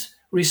didn't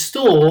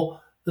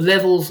restore the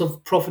levels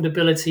of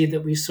profitability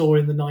that we saw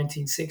in the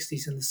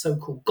 1960s and the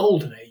so-called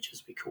golden age,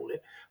 as we call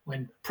it,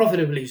 when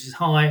profitability was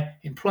high,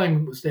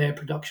 employment was there,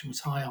 production was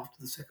high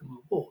after the Second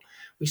World War.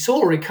 We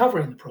saw a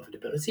recovery in the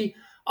profitability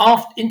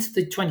into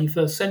the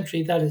 21st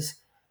century.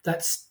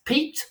 That's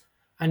peaked,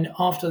 and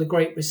after the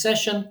Great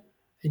Recession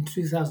in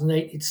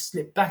 2008, it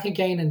slipped back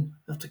again, and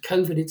after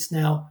COVID, it's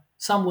now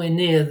somewhere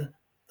near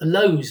the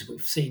lows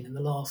we've seen in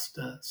the last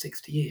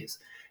 60 years.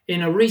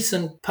 In a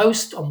recent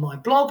post on my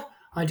blog,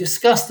 I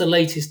discussed the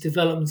latest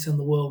developments in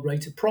the world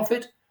rate of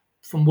profit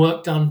from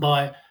work done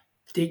by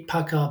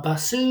Deepakar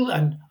Basu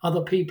and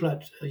other people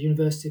at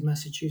University of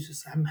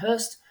Massachusetts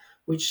Amherst,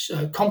 which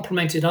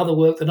complemented other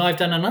work that I've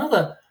done and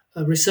other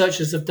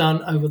researchers have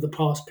done over the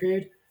past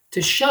period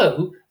to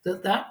show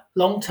that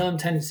long-term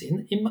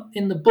tendency.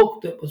 In the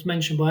book that was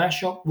mentioned by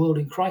Ashok, World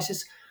in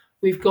Crisis,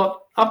 we've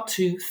got up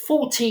to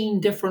 14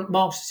 different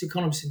Marxist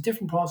economists in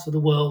different parts of the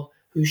world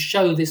who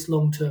show this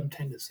long-term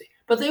tendency.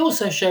 But they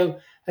also show,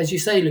 as you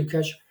say,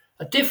 Lukács,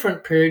 a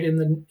different period in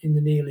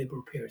the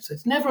neoliberal period. So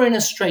it's never in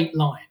a straight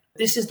line.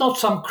 This is not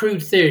some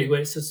crude theory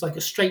where it's just like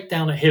a straight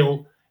down a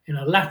hill in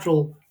a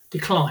lateral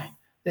decline.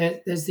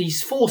 There's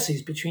these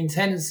forces between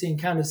tendency and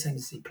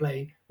counter-tendency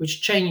play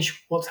which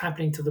change what's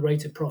happening to the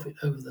rate of profit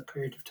over the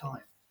period of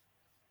time.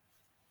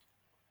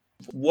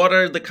 What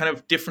are the kind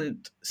of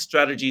different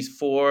strategies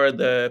for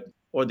the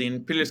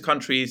imperialist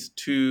countries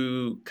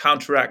to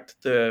counteract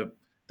the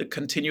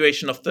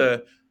continuation of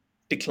the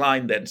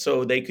decline then?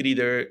 So they could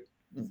either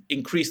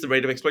increase the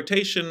rate of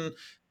exploitation.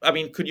 I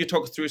mean, could you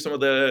talk us through some of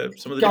the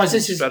Guys, different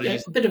this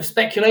strategies? is a bit of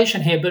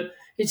speculation here, but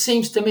it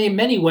seems to me in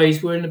many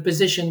ways we're in a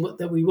position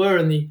that we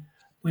were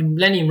when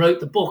Lenin wrote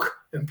the book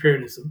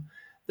Imperialism,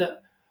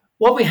 that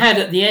what we had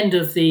at the end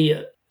of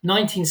the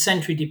 19th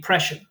century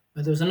depression,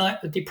 where there was a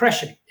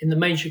depression in the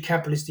major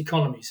capitalist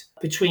economies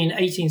between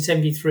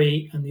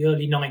 1873 and the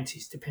early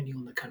 90s, depending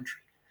on the country.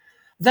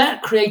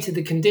 That created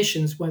the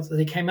conditions where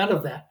they came out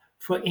of that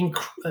for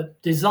a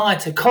desire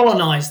to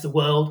colonize the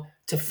world,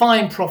 to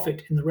find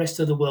profit in the rest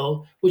of the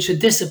world, which had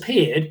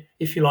disappeared,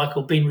 if you like,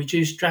 or been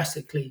reduced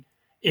drastically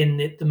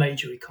in the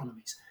major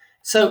economies.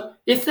 So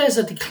if there's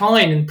a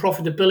decline in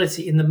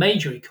profitability in the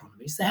major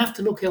economies, they have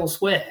to look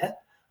elsewhere,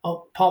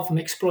 apart from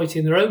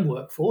exploiting their own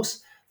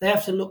workforce. They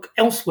have to look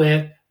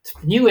elsewhere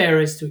to new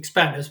areas to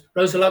expand, as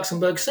Rosa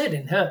Luxemburg said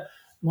in her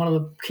one of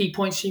the key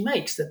points she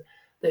makes, that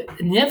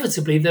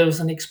inevitably there was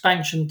an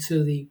expansion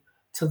to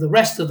the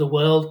rest of the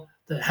world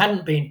that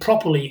hadn't been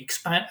properly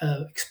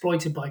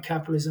exploited by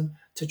capitalism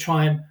to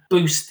try and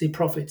boost the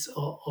profits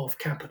of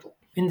capital.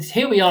 And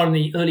here we are in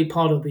the early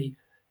part of the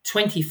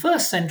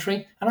 21st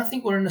century, and I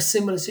think we're in a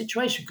similar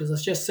situation because,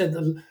 as I just said,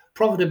 the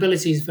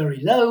profitability is very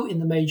low in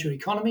the major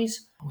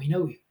economies. And we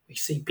know we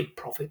see big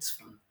profits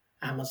from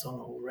Amazon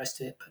and all the rest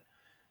of it, but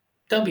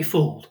don't be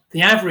fooled.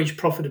 The average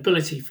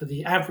profitability for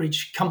the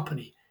average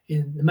company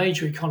in the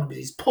major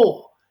economies is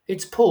poor.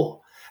 It's poor.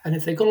 And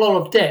if they've got a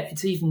lot of debt,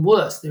 it's even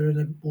worse. They're in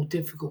a more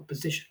difficult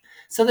position.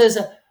 So there's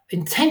an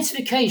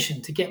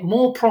intensification to get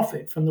more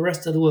profit from the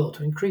rest of the world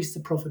to increase the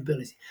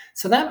profitability.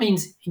 So that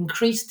means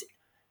increased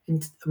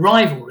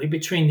rivalry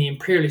between the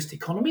imperialist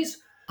economies.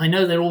 I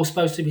know they're all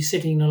supposed to be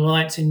sitting in an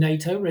alliance in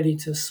NATO ready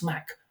to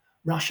smack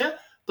Russia,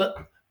 but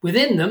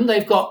within them,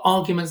 they've got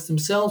arguments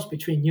themselves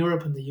between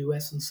Europe and the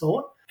US and so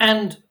on.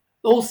 And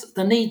also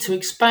the need to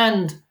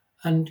expand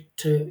and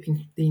the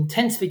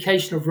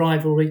intensification of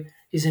rivalry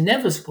is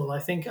inevitable, I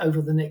think,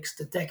 over the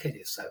next decade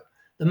or so.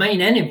 The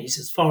main enemies,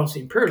 as far as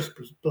the imperialist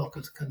bloc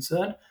is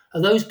concerned,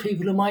 are those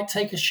people who might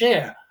take a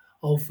share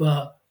of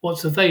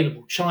what's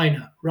available,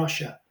 China,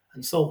 Russia,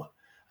 and so on.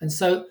 And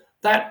so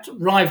that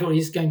rivalry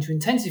is going to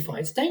intensify.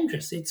 It's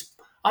dangerous.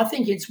 I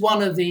think it's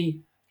one of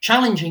the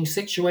challenging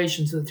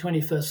situations of the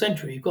 21st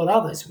century. We've got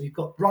others. We've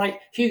got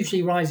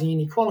hugely rising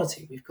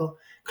inequality. We've got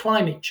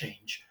climate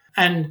change.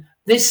 And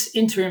this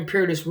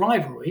inter-imperialist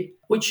rivalry,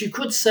 which you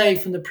could say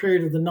from the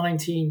period of the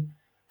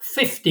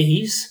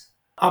 1950s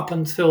up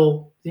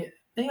until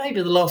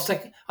maybe the last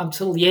second,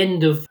 until the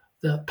end of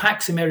the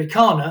Pax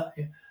Americana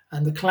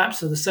and the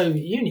collapse of the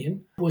Soviet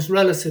Union, was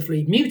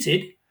relatively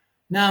muted.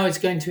 Now it's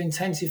going to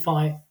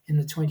intensify in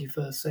the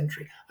 21st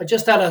century. I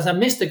just add, as I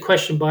missed a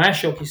question by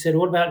Ashok, he said,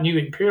 what about new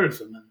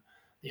imperialism and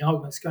the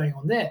arguments going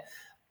on there?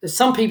 There's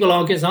some people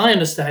argue, as I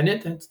understand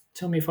it, and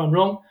tell me if I'm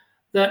wrong,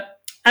 that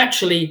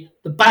actually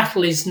the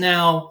battle is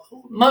now,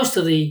 most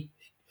of the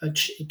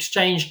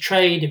exchange,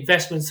 trade,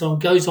 investment, so on,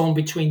 goes on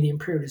between the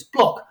imperialist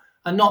bloc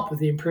and not with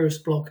the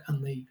imperialist bloc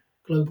and the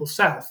global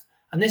south.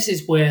 And this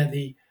is where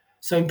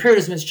so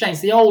imperialism has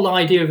changed. The old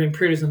idea of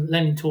imperialism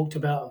Lenin talked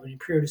about, of an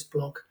imperialist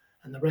bloc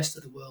and the rest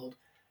of the world,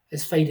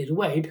 has faded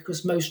away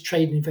because most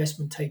trade and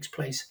investment takes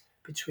place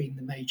between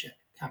the major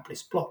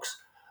capitalist blocs,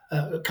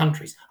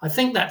 countries. I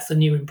think that's the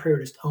new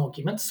imperialist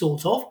argument,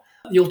 sort of.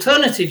 The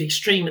alternative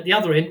extreme at the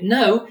other end,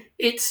 no,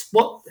 it's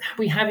what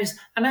we have is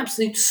an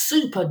absolute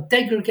super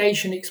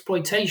degradation,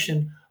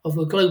 exploitation of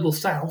the global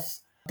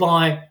south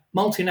by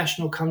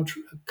multinational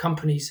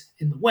companies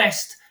in the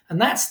West, and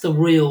that's the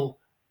real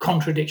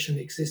contradiction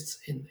that exists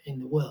in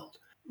the world.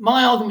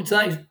 My argument to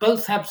that is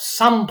both have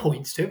some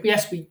points to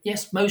it.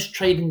 Yes, most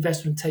trade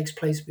investment takes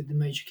place with the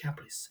major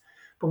capitalists.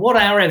 But what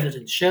our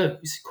evidence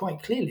shows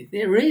quite clearly,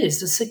 there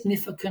is a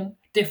significant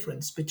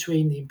difference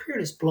between the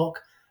imperialist bloc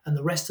and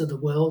the rest of the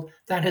world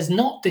that has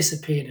not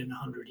disappeared in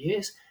 100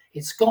 years.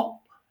 It's got,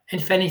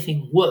 if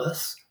anything,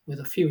 worse,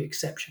 with a few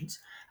exceptions.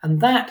 And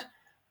that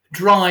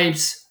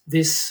drives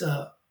this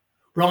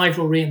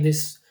rivalry and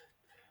this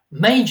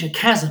major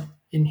chasm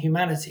in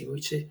humanity,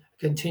 which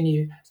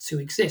continue to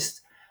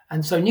exist.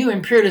 And so new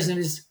imperialism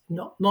is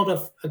not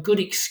a good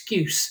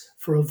excuse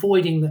for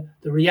avoiding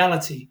the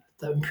reality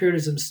that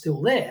imperialism is still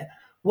there,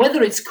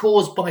 whether it's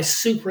caused by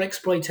super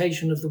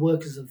exploitation of the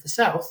workers of the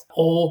South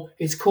or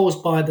it's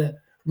caused by the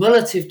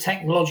relative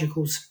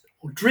technological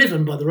or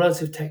driven by the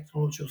relative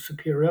technological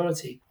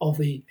superiority of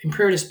the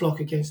imperialist bloc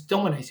against the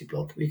dominated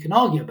bloc, we can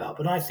argue about.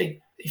 But I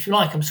think, if you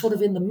like, I'm sort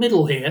of in the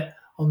middle here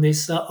on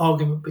this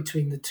argument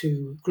between the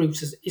two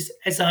groups,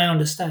 as I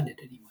understand it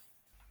anyway.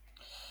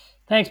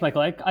 Thanks,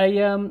 Michael.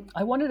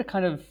 I wanted to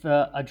kind of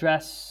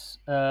address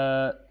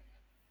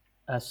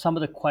some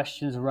of the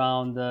questions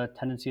around the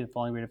tendency of the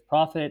falling rate of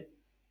profit.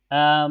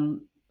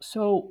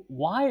 So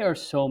why are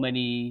so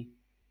many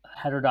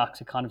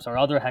heterodox economists or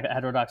other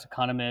heterodox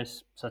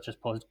economists, such as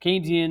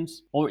post-Keynesians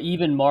or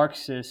even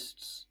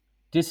Marxists,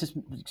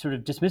 sort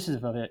of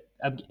dismissive of it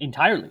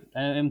entirely?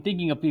 And I'm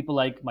thinking of people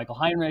like Michael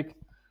Heinrich,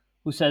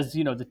 who says,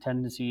 the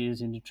tendency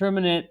is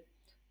indeterminate,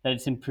 that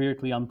it's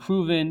empirically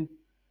unproven,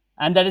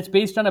 and that it's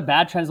based on a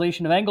bad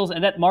translation of Engels,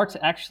 and that Marx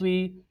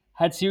actually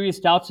had serious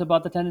doubts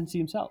about the tendency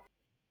himself.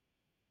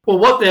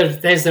 Well,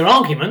 there's their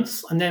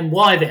arguments, and then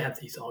why they have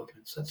these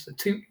arguments. That's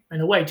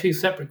two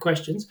separate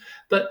questions.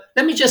 But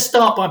let me just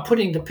start by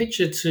putting the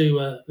picture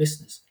to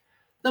listeners.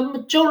 The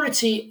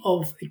majority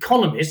of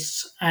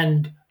economists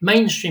and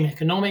mainstream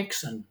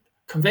economics and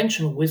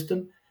conventional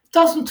wisdom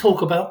doesn't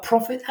talk about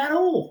profit at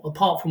all,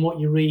 apart from what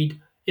you read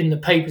in the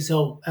papers,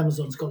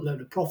 Amazon's got a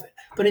load of profit.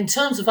 But in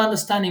terms of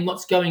understanding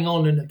what's going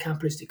on in a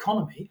capitalist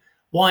economy,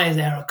 why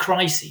there are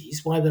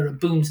crises, why there are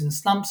booms and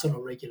slumps on a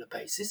regular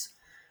basis,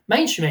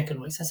 mainstream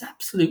economics has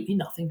absolutely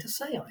nothing to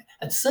say on it,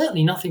 and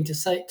certainly nothing to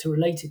say to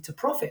relate it to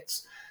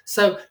profits.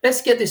 So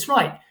let's get this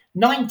right.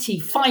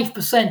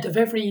 95% of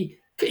every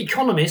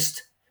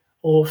economist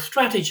or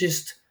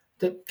strategist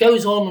that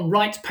goes on and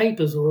writes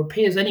papers or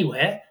appears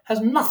anywhere has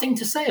nothing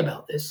to say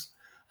about this.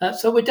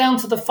 So we're down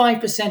to the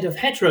 5% of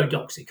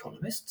heterodox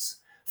economists.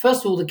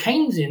 First of all, the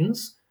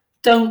Keynesians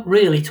don't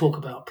really talk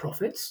about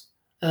profits.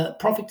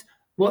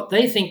 What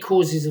they think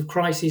causes of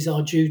crises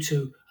are due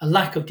to a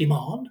lack of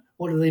demand.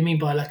 What do they mean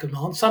by lack of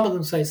demand? Some of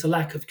them say it's a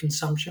lack of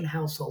consumption,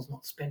 households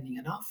not spending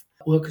enough,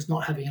 workers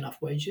not having enough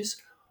wages.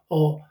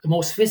 Or the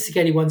more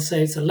sophisticated ones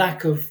say it's a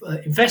lack of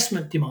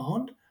investment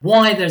demand.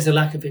 Why there's a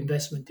lack of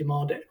investment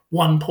demand at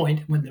one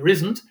point when there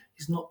isn't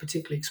is not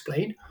particularly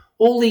explained.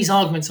 All these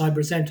arguments I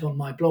present on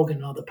my blog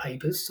and other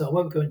papers, so I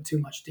won't go into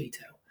too much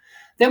detail.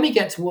 Then we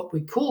get to what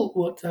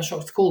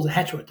Ashok calls the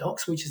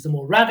heterodox, which is the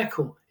more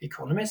radical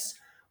economists.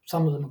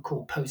 Some of them are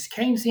called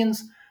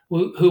post-Keynesians,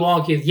 who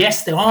argue,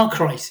 yes, there are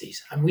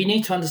crises, and we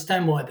need to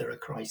understand why there are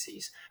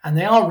crises, and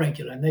they are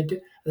regular,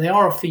 and they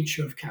are a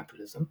feature of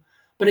capitalism.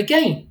 But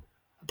again,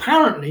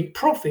 apparently,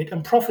 profit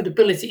and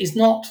profitability is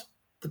not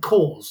the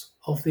cause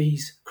of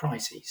these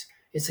crises.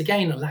 It's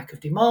again a lack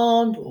of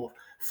demand or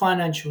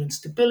financial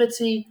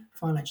instability,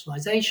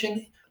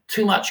 financialization,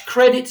 too much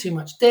credit, too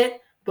much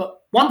debt.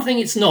 But one thing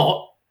it's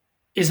not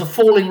is a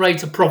falling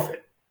rate of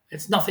profit.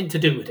 It's nothing to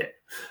do with it.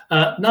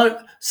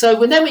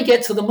 So then we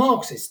get to the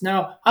Marxists.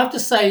 Now, I have to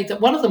say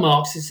that one of the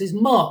Marxists is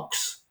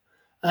Marx.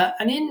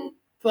 And in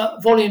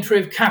Volume 3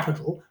 of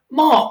Capital,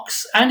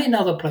 Marx, and in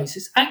other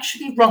places,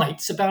 actually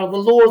writes about the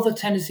law of the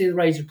tendency of the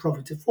rate of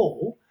profit to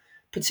fall,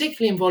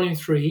 particularly in Volume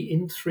 3,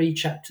 in 3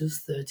 chapters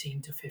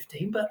 13 to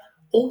 15, but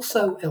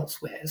also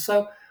elsewhere.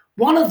 So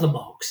one of the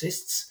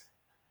Marxists,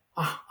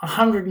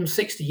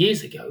 160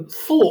 years ago,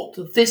 thought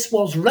that this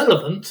was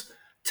relevant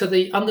to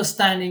the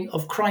understanding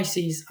of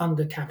crises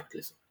under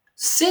capitalism.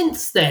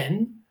 Since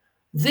then,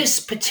 this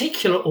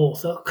particular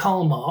author,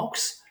 Karl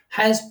Marx,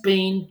 has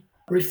been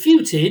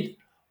refuted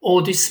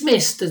or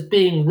dismissed as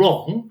being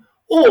wrong,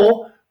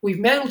 or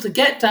we've been able to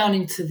get down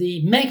into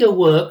the mega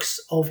works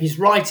of his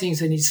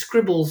writings and his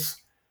scribbles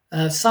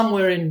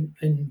somewhere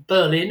in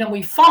Berlin, and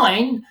we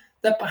find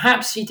that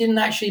perhaps he didn't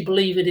actually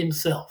believe it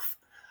himself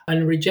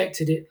and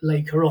rejected it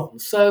later on.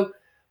 So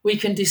we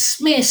can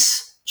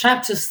dismiss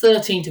chapters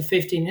 13 to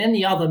 15 and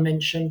any other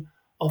mention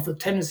of the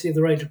tendency of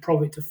the rate of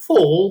profit to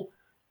fall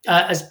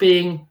as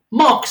being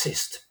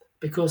Marxist,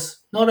 because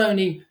not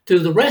only do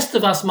the rest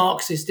of us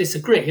Marxists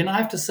disagree, and I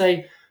have to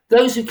say,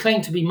 those who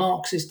claim to be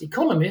Marxist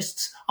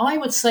economists, I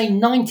would say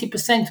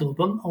 90% of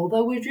them,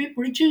 although we're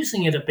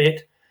reducing it a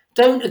bit,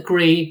 don't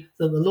agree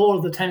that the law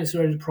of the tendency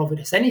of the rate of profit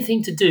has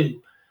anything to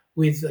do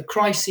with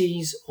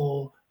crises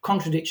or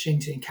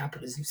contradictions in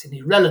capitalism. It's an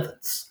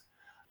irrelevance.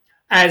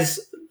 As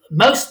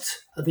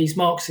most of these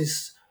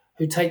Marxists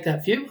who take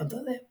that view,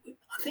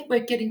 I think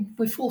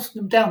we're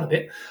forcing them down a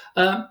bit,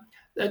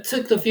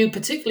 took the view,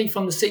 particularly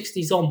from the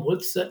 60s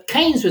onwards, that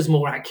Keynes was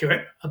more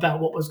accurate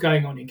about what was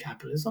going on in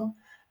capitalism,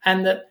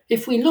 and that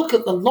if we look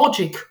at the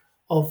logic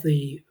of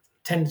the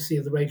tendency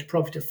of the rate of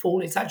profit to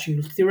fall, it's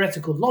actually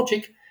theoretical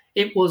logic.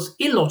 It was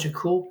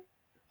illogical,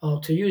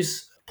 to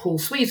use Paul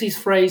Sweezy's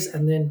phrase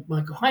and then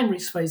Michael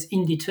Heinrich's phrase,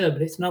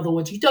 indeterminate. In other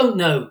words, you don't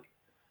know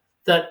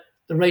that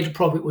the rate of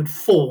profit would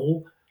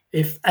fall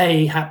if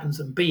A happens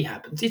and B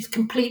happens. It's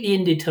completely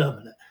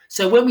indeterminate.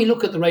 So when we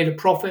look at the rate of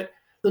profit,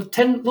 the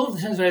law of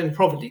the tendency rate of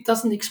profit, it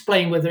doesn't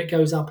explain whether it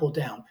goes up or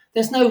down.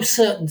 There's no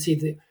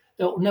certainty,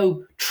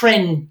 no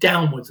trend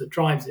downwards that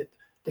drives it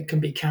that can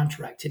be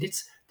counteracted.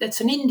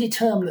 That's an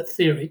indeterminate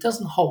theory. It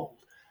doesn't hold.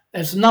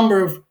 There's a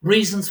number of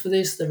reasons for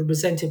this that are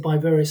presented by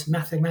various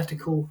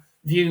mathematical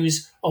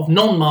views of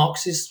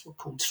non-Marxists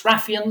called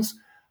Sraffians,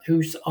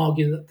 who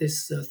argue that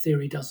this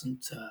theory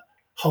doesn't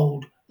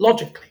hold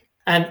logically.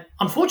 And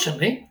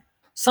unfortunately,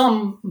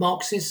 some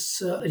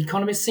Marxist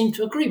economists seem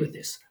to agree with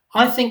this.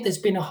 I think there's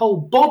been a whole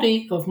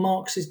body of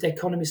Marxist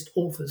economist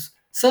authors,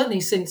 certainly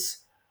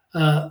since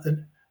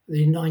the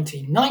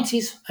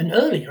 1990s and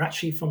earlier,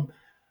 actually, from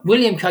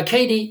William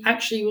Kirkcaldy,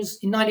 actually was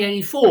in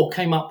 1984,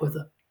 came up with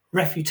a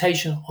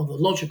refutation on the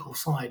logical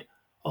side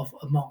of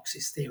a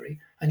Marxist theory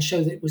and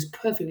showed that it was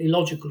perfectly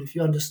logical if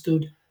you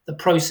understood the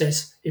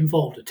process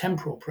involved, a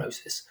temporal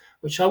process,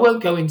 which I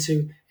won't go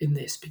into in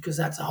this because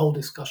that's a whole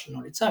discussion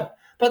on its own.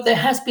 But there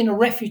has been a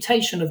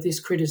refutation of this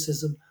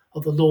criticism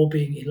of the law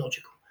being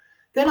illogical.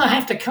 Then I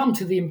have to come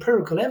to the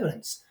empirical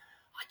evidence.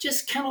 I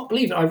just cannot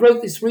believe it. I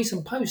wrote this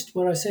recent post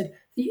where I said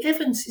the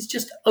evidence is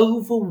just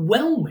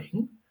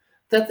overwhelming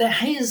that there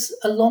is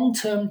a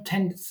long-term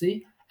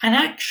tendency, an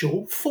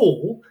actual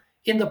fall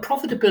in the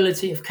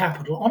profitability of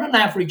capital on an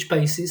average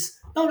basis,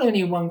 not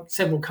only in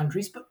several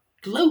countries, but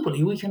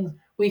globally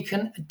we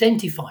can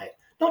identify it,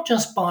 not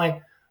just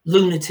by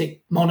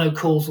lunatic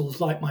monocausals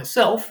like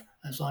myself,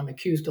 as I'm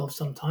accused of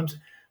sometimes.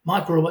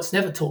 Michael Roberts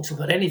never talks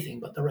about anything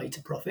but the rate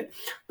of profit,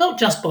 not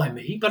just by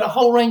me, but a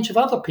whole range of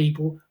other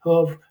people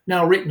who have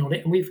now written on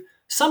it, and we've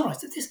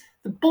summarized it.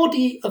 The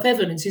body of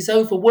evidence is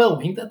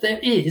overwhelming that there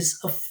is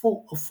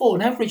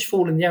an average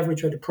fall in the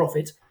average rate of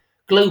profit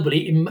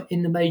globally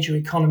in the major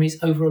economies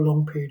over a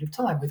long period of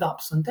time with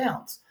ups and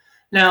downs.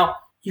 Now,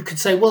 you could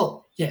say,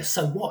 well, yes,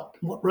 so what?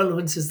 What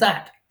relevance is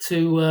that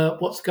to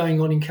what's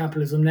going on in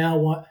capitalism now?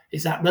 What,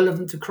 is that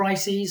relevant to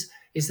crises?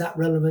 Is that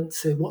relevant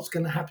to what's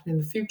going to happen in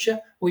the future?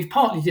 We've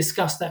partly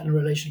discussed that in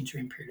relation to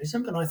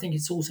imperialism, but I think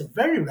it's also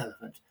very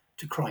relevant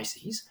to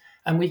crises.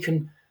 And we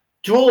can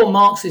draw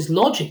Marx's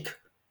logic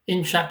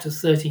in chapters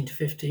 13 to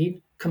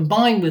 15,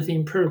 combined with the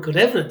empirical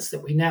evidence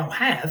that we now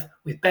have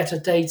with better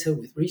data,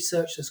 with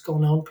research that's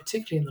gone on,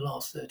 particularly in the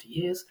last 30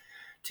 years,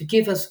 to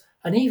give us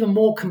an even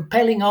more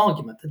compelling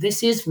argument that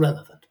this is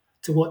relevant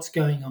to what's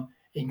going on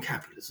in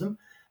capitalism.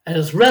 And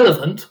as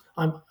relevant,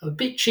 I'm a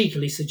bit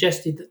cheekily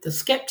suggested that the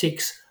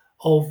skeptics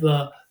of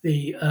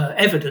the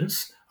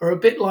evidence are a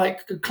bit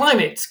like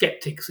climate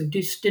skeptics who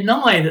just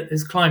deny that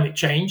there's climate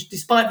change,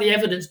 despite the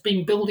evidence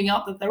being building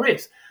up that there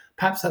is.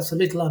 Perhaps that's a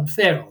little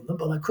unfair on them,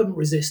 but I couldn't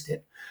resist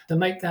it to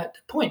make that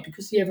point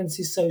because the evidence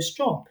is so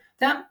strong.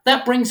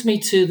 That brings me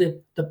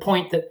to the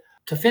point that,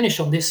 to finish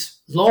on this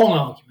long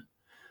argument,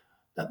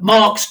 that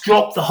Marx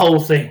dropped the whole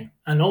thing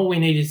and all we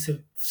needed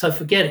to, so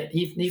forget it,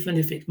 even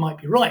if it might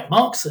be right.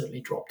 Marx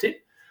certainly dropped it.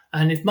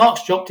 And if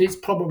Marx dropped it, it's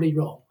probably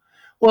wrong.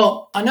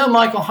 Well, I know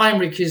Michael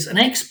Heinrich is an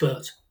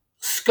expert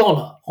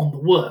scholar on the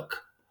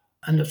work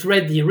and has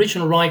read the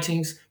original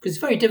writings because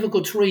it's very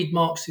difficult to read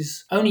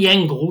Marx's only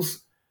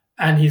Engels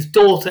and his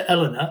daughter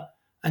Eleanor,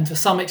 and to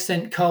some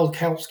extent Karl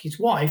Kautsky's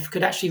wife,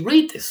 could actually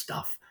read this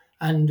stuff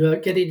and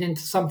get it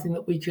into something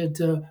that we could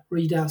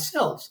read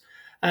ourselves.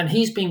 And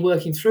he's been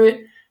working through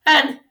it.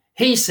 And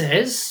he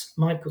says,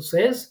 Michael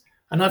says,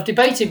 and I've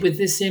debated with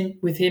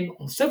him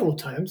on several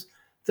times,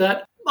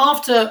 that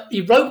after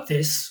he wrote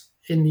this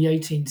in the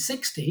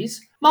 1860s,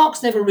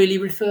 Marx never really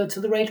referred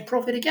to the rate of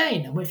profit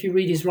again. And if you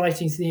read his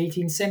writings in the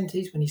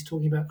 1870s, when he's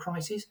talking about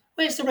crises,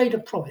 where's the rate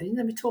of profit? He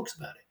never talks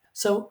about it.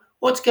 So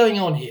what's going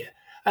on here?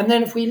 And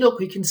then if we look,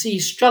 we can see he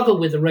struggled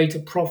with the rate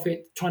of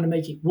profit, trying to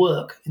make it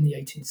work in the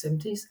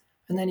 1870s,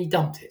 and then he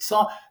dumped it.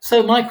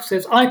 So Michael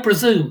says, I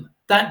presume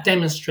that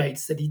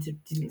demonstrates that he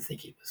didn't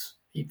think it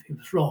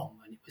was wrong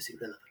and it was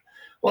irrelevant.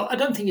 Well, I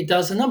don't think it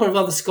does. A number of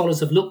other scholars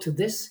have looked at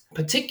this,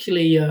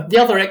 particularly the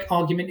other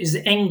argument is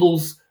that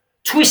Engels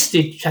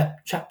twisted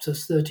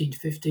chapters 13 to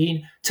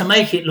 15 to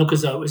make it look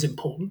as though it was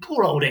important.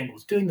 Poor old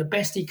Engels, doing the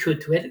best he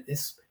could to edit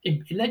this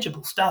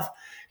illegible stuff,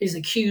 is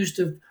accused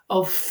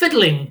of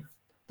fiddling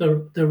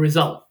the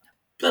result.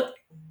 But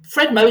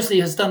Fred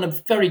Mosley has done a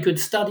very good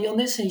study on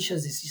this, and he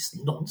shows this is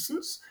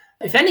nonsense.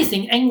 If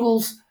anything,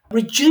 Engels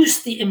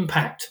reduced the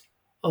impact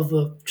of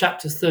the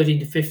chapters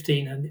 13 to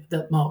 15 and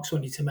that Marx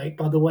wanted to make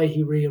by the way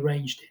he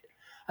rearranged it.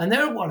 And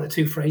there are one or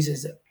two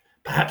phrases that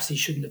perhaps he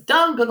shouldn't have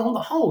done, but on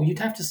the whole, you'd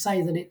have to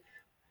say that it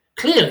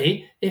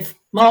clearly, if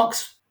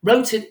Marx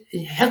wrote it,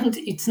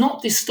 it's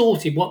not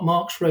distorted what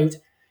Marx wrote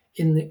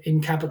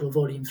in Capital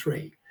Volume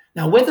 3.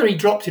 Now, whether he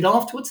dropped it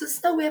afterwards,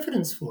 there's no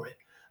evidence for it.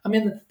 I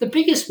mean, the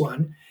biggest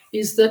one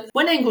is that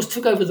when Engels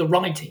took over the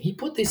writing, he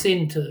put this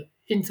into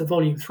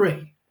Volume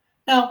 3.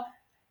 Now,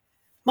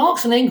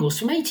 Marx and Engels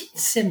from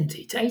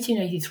 1870 to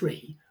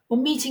 1883 were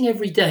meeting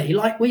every day,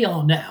 like we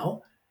are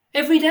now,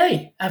 every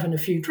day, having a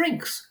few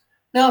drinks.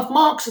 Now, if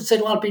Marx had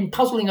said, well, I've been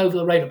puzzling over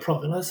the rate of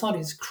profit, and I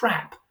decided it's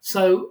crap,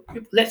 so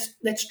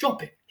let's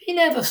drop it. He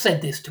never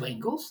said this to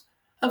Engels,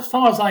 as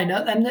far as I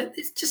know, and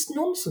it's just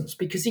nonsense,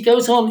 because he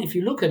goes on, if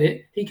you look at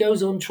it, he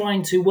goes on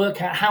trying to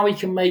work out how he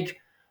can make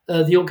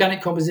the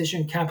organic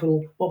composition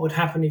capital, what would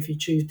happen if he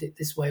chose it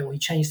this way, or he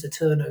changed the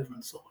turnover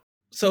and so on.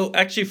 So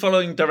actually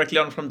following directly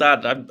on from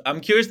that,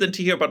 I'm curious then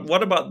to hear about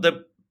what about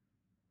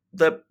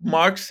the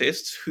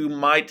Marxists who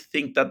might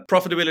think that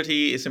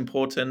profitability is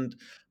important,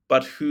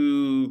 but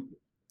who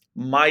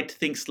might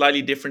think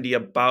slightly differently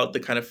about the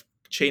kind of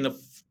chain of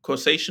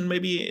causation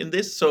maybe in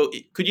this. So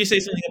could you say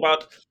something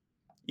about,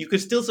 you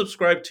could still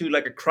subscribe to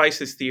like a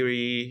crisis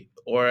theory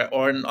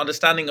or an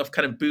understanding of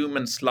kind of boom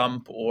and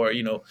slump, or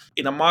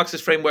in a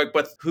Marxist framework,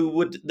 but who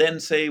would then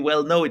say,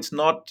 well, no, it's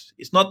not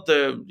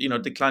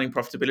the declining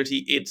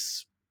profitability,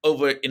 it's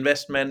over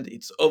investment,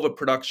 it's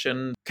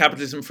overproduction.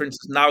 Capitalism, for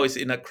instance, now is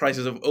in a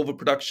crisis of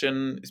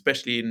overproduction,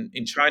 especially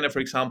in China, for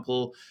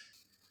example.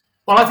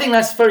 Well, I think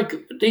that's very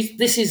good.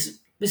 This is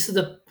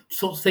the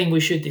sort of thing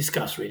we should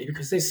discuss, really,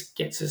 because this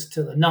gets us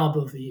to the nub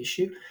of the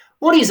issue.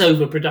 What is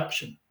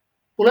overproduction?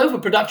 Well,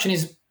 overproduction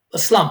is a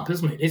slump,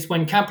 isn't it? It's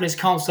when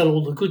capitalists can't sell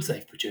all the goods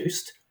they've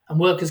produced and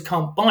workers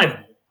can't buy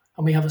them all,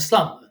 and we have a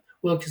slump.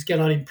 Workers get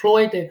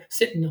unemployed, they're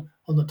sitting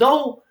on the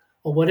dole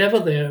or whatever,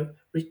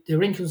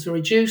 their incomes are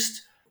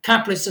reduced.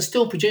 Capitalists are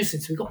still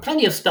producing, so we've got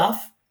plenty of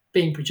stuff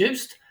being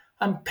produced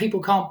and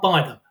people can't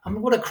buy them. I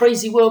mean, what a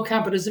crazy world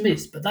capitalism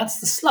is, but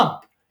that's the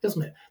slump,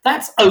 isn't it?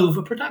 That's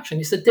overproduction.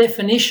 It's the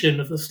definition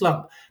of the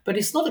slump, but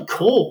it's not a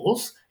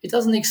cause. It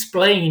doesn't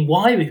explain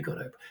why we've got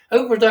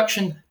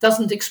overproduction.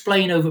 Doesn't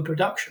explain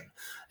overproduction,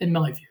 in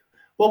my view.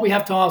 What we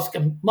have to ask,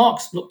 and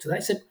Marx looked at that,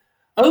 he said,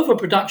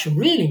 overproduction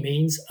really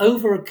means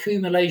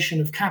overaccumulation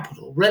of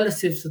capital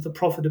relative to the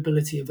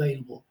profitability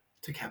available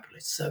to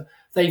capitalists. So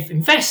they've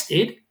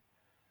invested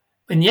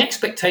in the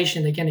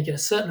expectation they're going to get a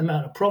certain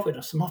amount of profit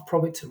or some off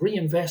profit to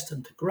reinvest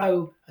and to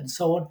grow and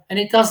so on. And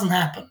it doesn't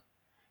happen.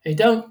 They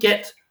don't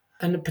get,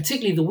 and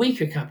particularly the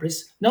weaker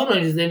capitalists, not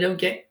only do they don't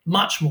get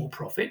much more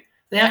profit,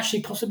 they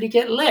actually possibly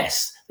get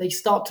less. They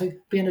start to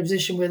be in a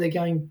position where they're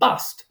going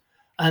bust.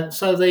 And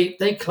so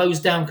they close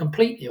down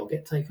completely or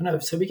get taken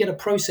over. So we get a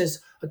process,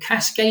 a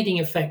cascading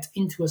effect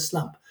into a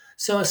slump.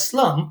 So a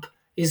slump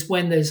is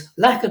when there's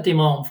lack of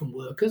demand from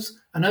workers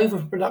and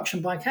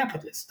overproduction by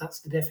capitalists. That's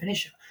the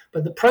definition.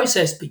 But the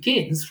process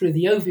begins through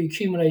the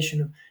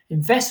overaccumulation of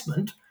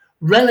investment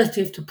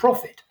relative to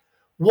profit.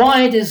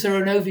 Why is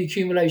there an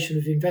overaccumulation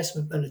of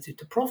investment relative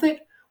to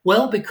profit?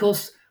 Well,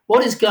 because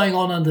what is going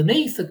on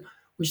underneath,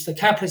 which the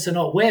capitalists are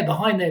not aware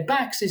behind their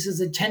backs, is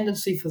there's a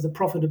tendency for the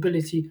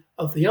profitability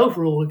of the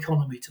overall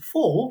economy to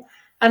fall.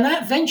 And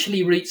that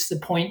eventually reaches the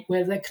point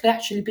where there could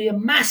actually be a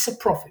massive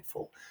profit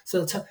fall.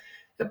 So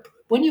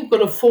when you've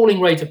got a falling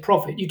rate of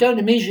profit, you don't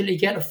immediately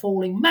get a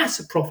falling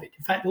massive profit.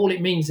 In fact, all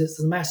it means is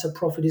the massive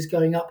profit is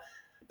going up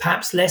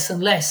perhaps less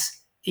and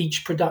less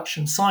each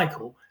production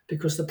cycle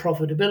because the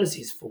profitability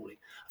is falling.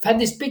 I've had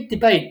this big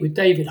debate with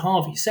David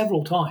Harvey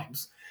several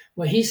times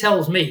where he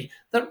tells me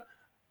that,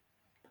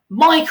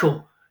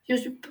 Michael, you're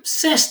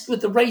obsessed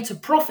with the rate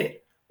of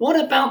profit. What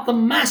about the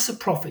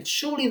massive profit?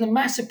 Surely the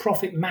massive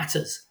profit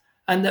matters.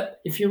 And that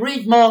if you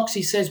read Marx,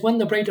 he says when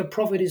the rate of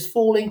profit is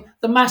falling,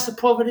 the massive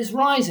profit is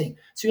rising.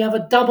 So you have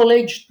a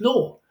double-edged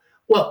law.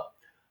 Well,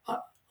 I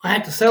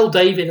had to tell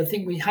David, I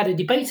think we had a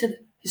debate at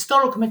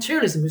Historical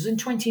Materialism. It was in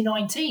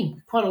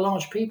 2019, quite a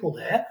large people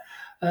there,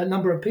 a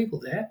number of people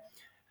there.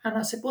 And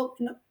I said, well,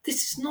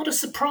 this is not a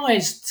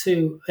surprise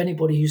to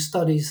anybody who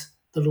studies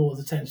the law of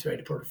the tendency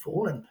rate of profit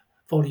fall and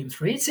volume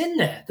 3. It's in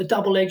there, the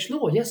double-edged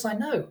law. Yes, I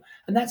know.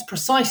 And that's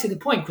precisely the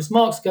point, because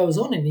Marx goes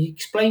on and he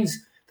explains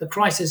the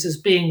crisis as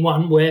being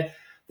one where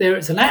there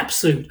is an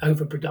absolute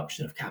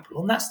overproduction of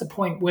capital. And that's the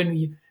point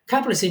when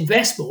capitalists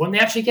invest more and they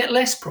actually get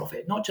less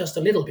profit, not just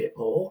a little bit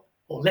more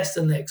or less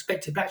than they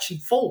expected, but actually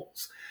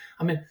falls.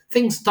 I mean,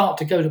 things start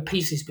to go to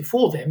pieces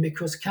before then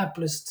because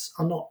capitalists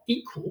are not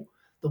equal.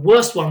 The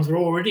worst ones are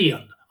already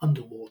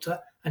underwater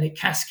and it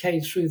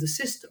cascades through the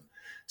system.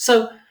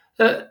 So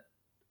the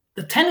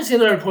tendency of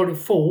the rate of profit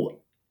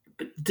fall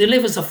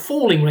delivers a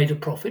falling rate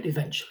of profit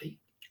eventually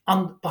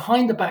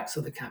behind the backs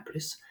of the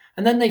capitalists.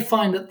 And then they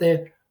find that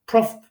their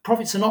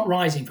profits are not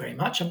rising very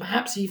much and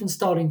perhaps even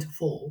starting to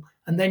fall.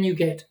 And then you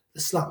get the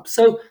slump.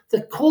 So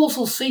the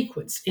causal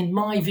sequence, in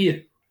my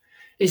view,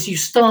 is you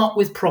start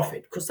with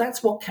profit, because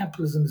that's what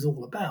capitalism is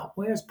all about.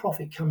 Where's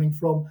profit coming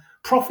from?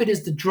 Profit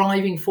is the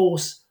driving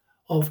force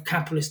of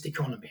capitalist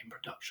economy and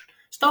production.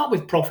 Start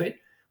with profit.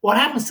 What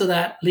happens to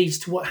that leads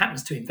to what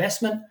happens to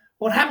investment.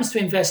 What happens to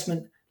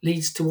investment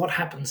leads to what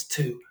happens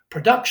to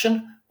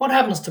production. What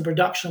happens to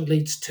production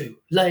leads to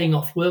laying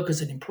off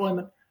workers and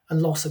employment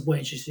and loss of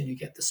wages, and you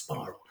get the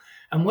spiral.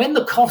 And when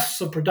the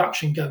costs of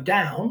production go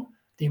down,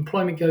 the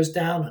employment goes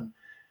down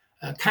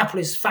and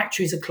capitalist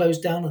factories are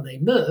closed down and they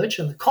merge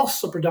and the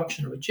costs of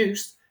production are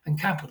reduced and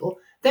capital,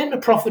 then the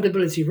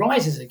profitability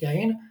rises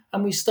again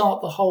and we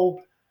start the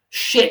whole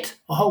shit,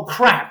 the whole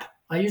crap.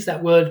 I use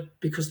that word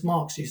because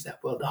Marx used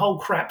that word. The whole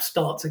crap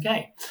starts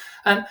again.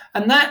 And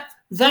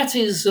that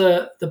is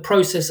the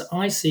process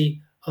I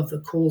see of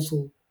the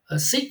causal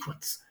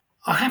sequence.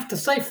 I have to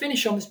say,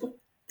 finish on this point,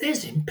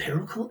 there's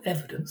empirical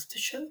evidence to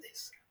show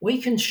this.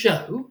 We can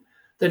show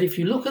that if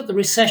you look at the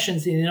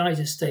recessions in the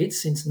United States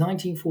since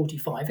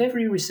 1945,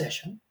 every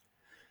recession,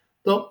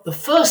 the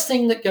first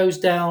thing that goes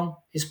down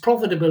is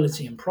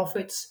profitability and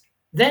profits,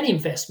 then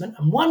investment,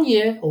 and 1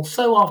 year or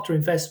so after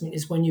investment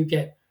is when you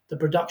get the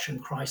production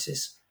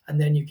crisis,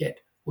 and then you get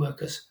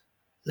workers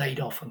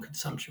laid off and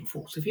consumption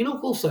falls. If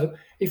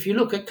you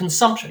look at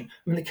consumption,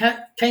 I mean,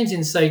 the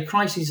Keynesians say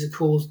crises are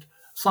caused,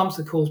 slumps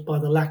are caused by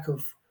the lack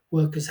of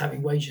workers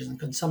having wages and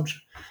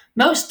consumption.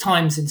 Most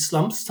times in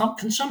slumps,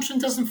 consumption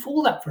doesn't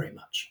fall that very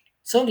much,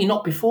 certainly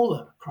not before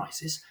the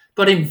crisis,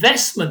 but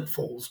investment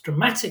falls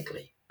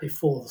dramatically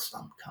before the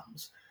slump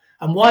comes.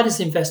 And why does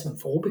investment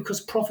fall?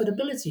 Because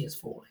profitability is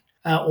falling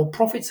or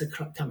profits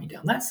are coming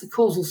down. That's the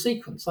causal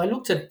sequence. I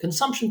looked at it.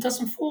 Consumption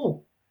doesn't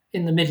fall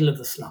in the middle of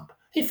the slump.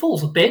 It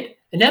falls a bit,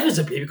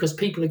 inevitably, because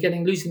people are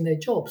losing their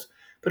jobs.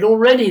 But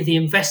already the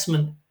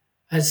investment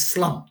has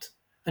slumped.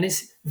 And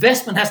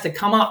investment has to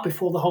come up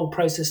before the whole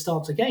process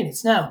starts again.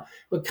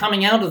 We're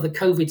coming out of the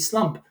COVID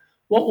slump.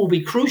 What will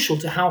be crucial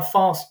to how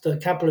fast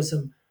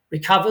capitalism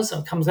recovers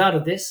and comes out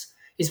of this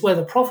is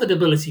whether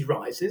profitability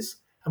rises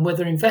and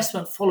whether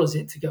investment follows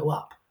it to go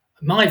up.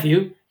 In my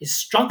view, it's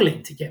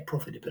struggling to get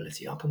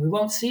profitability up, and we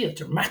won't see a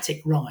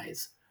dramatic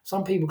rise.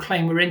 Some people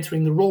claim we're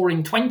entering the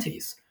roaring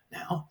 20s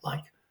now,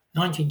 like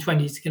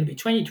 1920s is going to be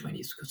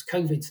 2020s because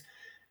COVID's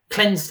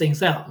cleansed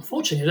things out.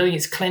 Unfortunately, I don't think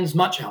it's cleansed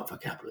much out for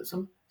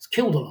capitalism. It's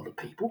killed a lot of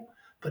people,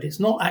 but it's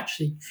not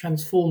actually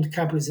transformed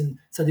capitalism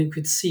so that you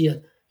could see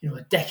a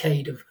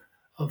decade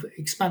of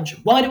expansion.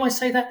 Why do I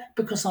say that?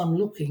 Because I'm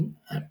looking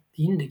at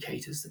the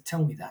indicators that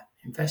tell me that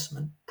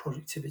investment,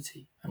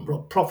 productivity, and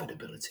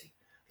profitability.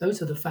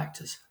 Those are the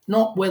factors,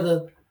 not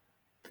whether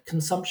the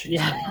consumption is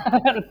Yeah,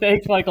 going up.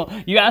 thanks, Michael.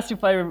 You asked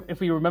if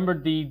we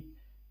remembered the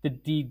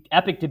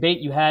epic debate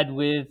you had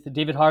with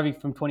David Harvey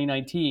from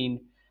 2019,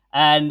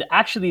 and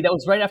actually that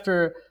was right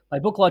after my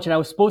book launch, and I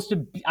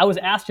was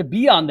asked to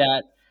be on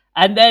that,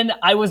 and then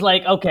I was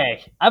like,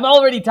 okay, I'm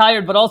already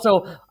tired, but also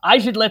I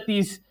should let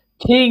these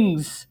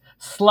kings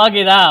slug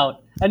it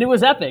out, and it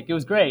was epic. It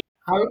was great.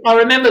 I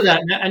remember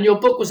that, and your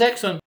book was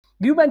excellent.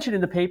 You mentioned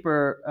in the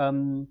paper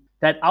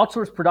that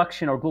outsourced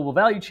production or global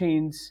value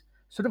chains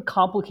sort of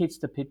complicates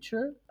the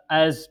picture,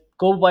 as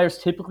global buyers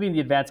typically in the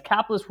advanced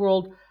capitalist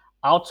world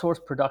outsource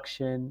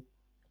production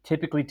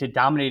typically to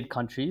dominated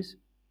countries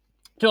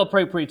to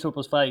appropriate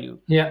surplus value.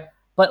 Yeah.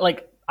 But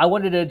like, I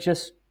wanted to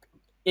just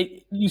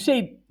you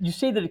say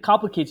that it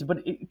complicates it, but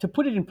to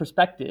put it in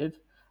perspective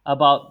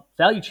about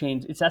value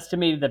chains, it's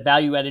estimated that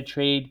value-added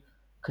trade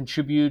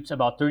contributes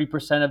about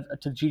 30%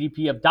 to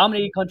GDP of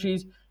dominated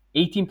countries,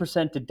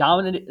 18% to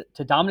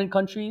dominant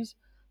countries.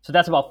 So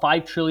that's about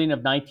 5 trillion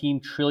of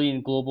 19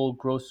 trillion global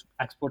gross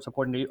exports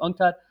according to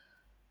UNCTAD.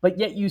 But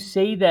yet you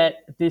say that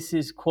this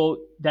is, quote,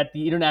 that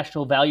the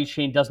international value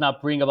chain does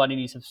not bring about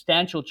any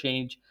substantial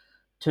change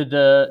to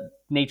the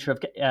nature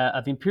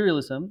of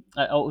imperialism.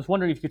 I was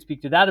wondering if you could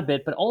speak to that a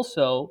bit, but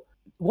also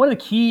one of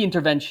the key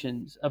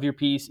interventions of your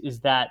piece is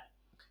that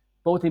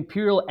both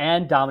imperial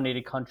and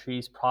dominated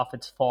countries'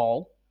 profits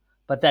fall,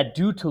 but that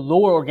due to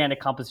lower organic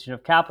composition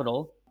of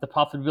capital, the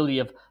profitability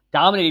of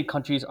dominated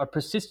countries are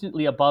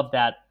persistently above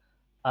that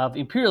of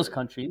imperialist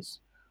countries.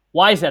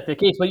 Why is that the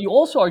case? But you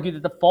also argue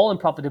that the fall in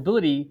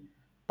profitability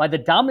by the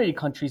dominated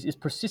countries is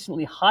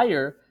persistently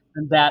higher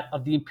than that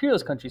of the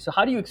imperialist countries. So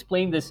how do you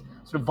explain this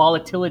sort of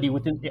volatility in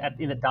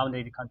the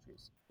dominated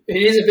countries?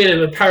 It is a bit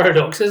of a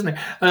paradox, isn't it?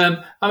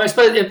 I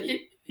suppose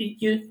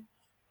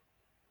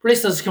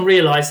listeners can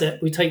realise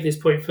that we take this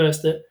point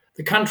first, that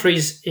the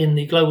countries in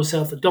the global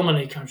south, the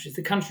dominant countries,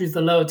 the countries with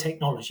the lower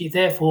technology,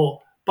 therefore,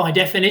 by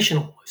definition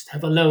almost,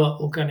 have a lower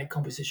organic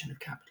composition of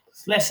capital.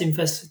 It's less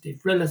invested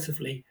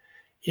relatively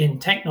in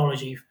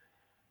technology,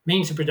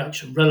 means of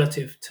production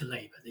relative to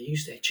labour. They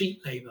use their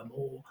cheap labour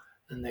more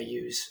than they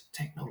use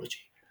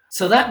technology.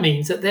 So that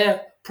means that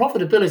their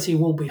profitability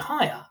will be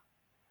higher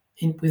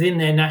within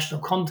their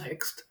national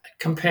context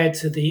compared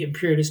to the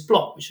imperialist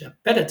bloc, which have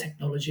better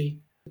technology.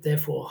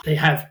 Therefore, they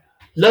have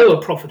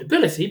lower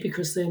profitability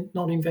because they're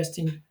not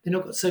investing, they've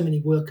not got so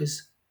many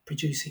workers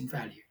producing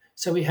value.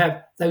 So we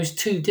have those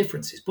two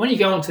differences. But when you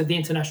go onto the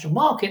international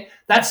market,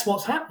 that's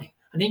what's happening.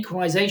 An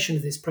equalization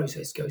of this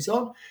process goes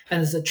on,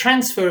 and there's a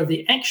transfer of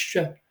the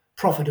extra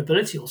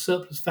profitability or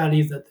surplus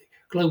value that the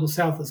global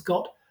south has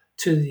got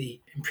to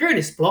the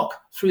imperialist bloc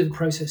through the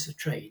process of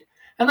trade.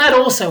 And that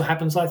also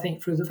happens, I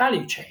think, through the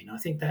value chain. I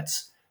think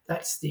that's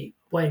the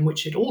way in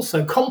which it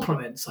also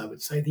complements, I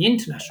would say, the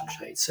international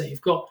trade. So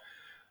you've got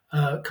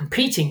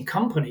competing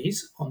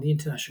companies on the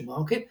international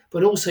market,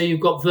 but also you've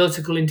got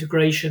vertical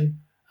integration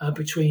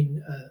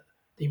between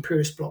the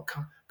imperialist bloc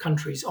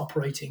countries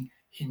operating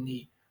in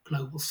the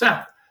global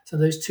south. So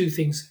those two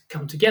things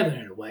come together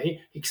in a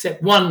way,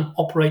 except one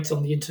operates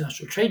on the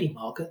international trading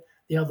market,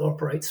 the other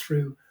operates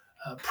through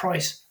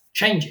price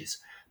changes.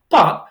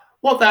 But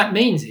what that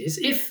means is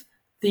if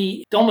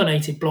the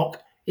dominated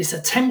bloc is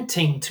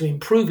attempting to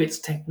improve its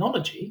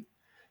technology,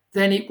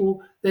 then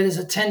there's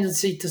a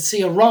tendency to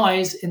see a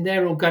rise in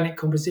their organic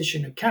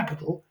composition of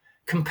capital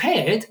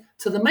compared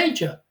to the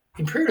major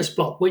imperialist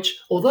bloc, which,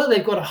 although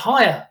they've got a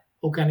higher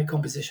organic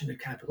composition of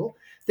capital,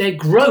 their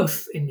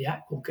growth in the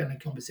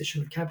organic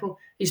composition of capital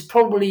is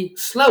probably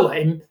slower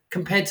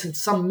compared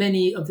to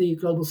many of the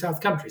global south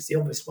countries. The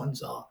obvious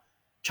ones are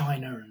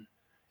China and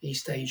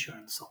East Asia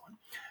and so on.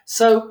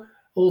 So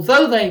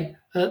although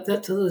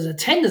there's a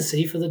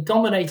tendency for the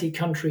dominated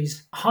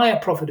countries' higher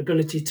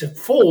profitability to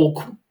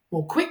fall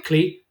more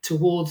quickly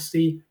towards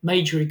the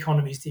major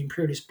economies, the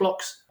imperialist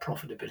bloc's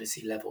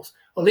profitability levels.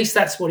 Or at least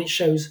that's what it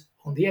shows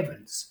on the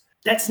evidence.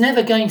 That's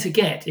never going to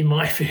get, in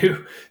my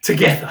view,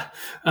 together.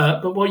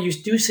 But what you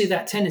do see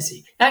that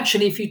tendency.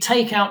 Actually, if you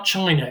take out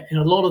China in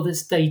a lot of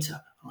this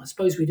data, and I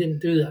suppose we didn't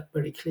do that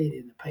very clearly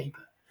in the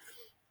paper,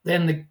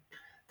 then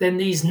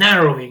these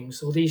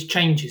narrowings or these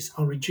changes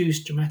are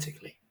reduced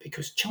dramatically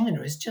because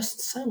China is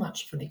just so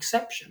much of an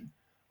exception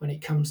when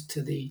it comes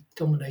to the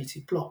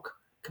dominated bloc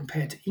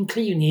compared to,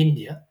 including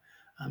India.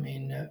 I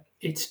mean,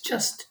 it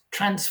just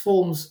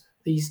transforms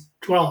these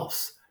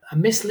graphs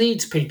and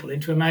misleads people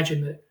into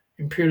imagine that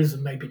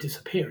imperialism may be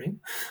disappearing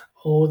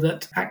or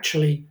that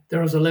actually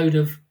there is a load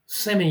of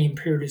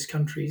semi-imperialist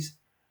countries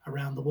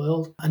around the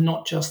world and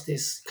not just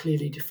this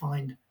clearly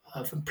defined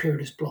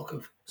imperialist bloc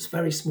of a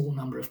very small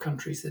number of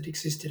countries that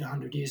existed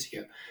 100 years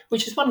ago,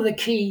 which is one of the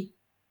key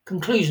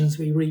conclusions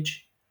we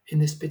reach in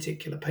this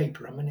particular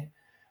paper. I mean,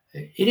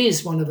 it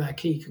is one of our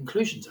key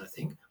conclusions, I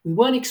think. We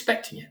weren't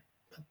expecting it,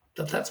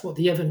 but that's what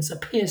the evidence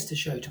appears to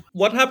show to us.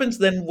 What happens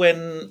then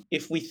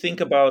if we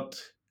think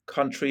about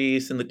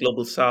countries in the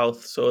global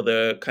south, so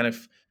the kind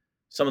of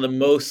some of the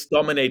most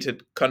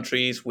dominated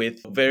countries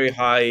with very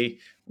high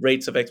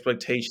rates of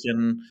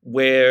exploitation,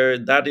 where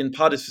that in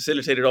part is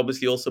facilitated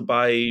obviously also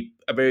by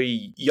a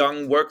very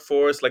young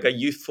workforce, like a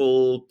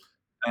youthful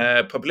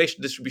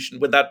population distribution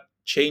when that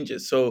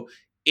changes. So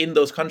in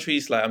those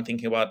countries, like I'm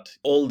thinking about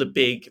all the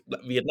big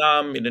like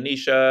Vietnam,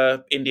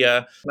 Indonesia,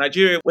 India,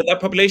 Nigeria, when that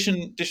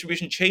population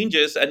distribution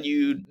changes and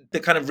the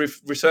kind of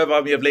reserve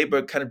army of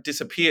labor kind of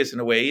disappears in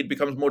a way, it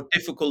becomes more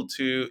difficult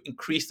to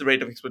increase the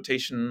rate of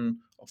exploitation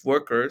of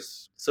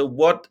workers. So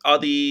what are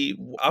the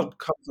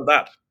outcomes of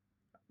that?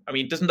 I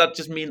mean, doesn't that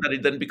just mean that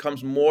it then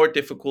becomes more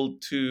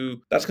difficult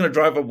that's going to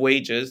drive up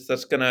wages,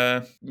 that's going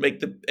to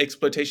make the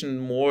exploitation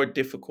more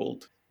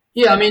difficult?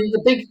 Yeah, I mean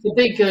the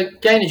big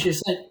gain, as you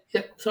say.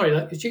 Yeah, sorry,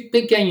 the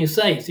big gain you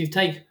say is you've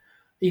taken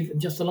even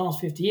just the last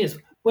 50 years.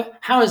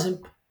 How has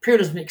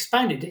imperialism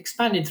expanded? It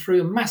expanded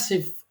through a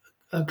massive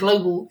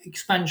global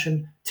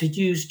expansion to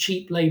use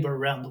cheap labour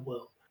around the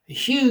world.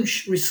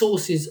 Huge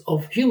resources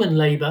of human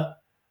labour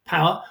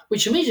power,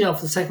 which immediately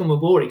after the Second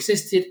World War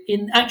existed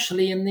in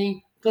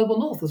the global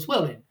north as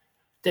well, in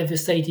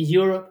devastated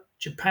Europe,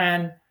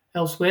 Japan,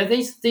 elsewhere.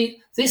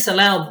 This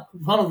allowed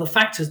one of the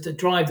factors that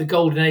drive the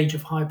golden age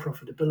of high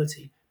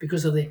profitability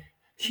because of the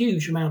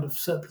huge amount of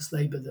surplus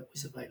labour that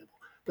was available.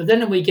 But then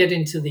when we get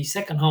into the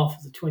second half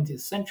of the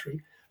 20th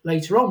century,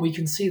 later on, we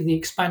can see the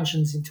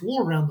expansions into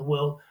all around the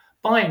world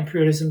by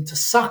imperialism to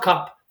suck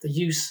up the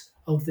use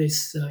of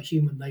this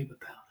human labour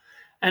power.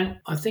 And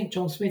I think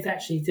John Smith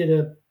actually did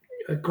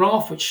a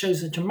graph which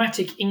shows a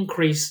dramatic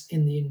increase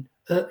in the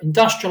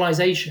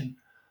industrialization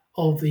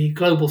of the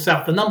global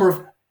south. The number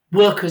of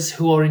workers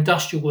who are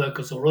industrial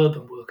workers or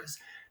urban workers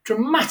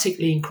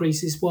dramatically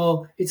increases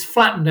while it's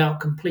flattened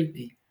out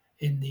completely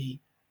in the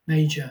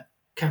major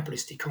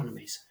capitalist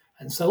economies.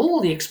 And so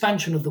all the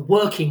expansion of the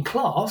working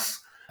class,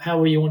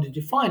 however you want to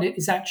define it,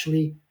 is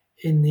actually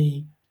in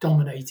the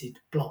dominated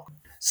bloc.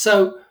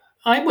 So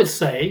I would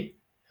say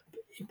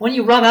when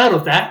you run out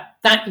of that,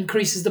 that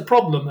increases the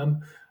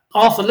problem.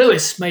 Arthur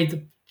Lewis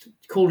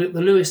called it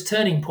the Lewis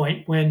turning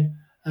point when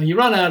you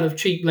run out of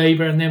cheap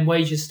labour and then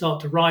wages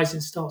start to rise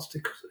and starts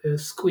to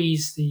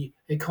squeeze the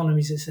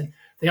economies. And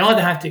they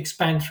either have to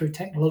expand through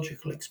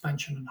technological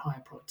expansion and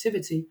higher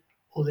productivity,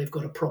 or they've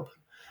got a problem.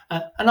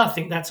 And I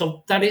think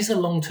that is a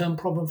long-term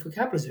problem for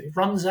capitalism. It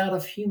runs out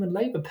of human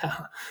labour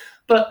power.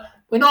 But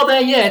we're not there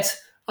yet.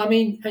 I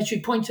mean, as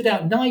you pointed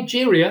out,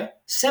 Nigeria,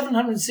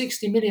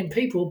 760 million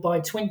people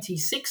by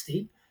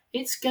 2060,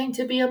 it's going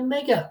to be a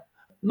mega.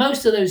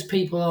 Most of those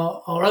people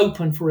are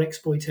open for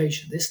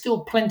exploitation. There's still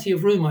plenty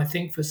of room, I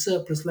think, for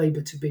surplus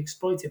labour to be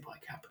exploited by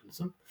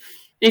capitalism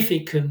if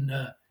it can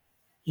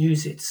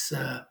use its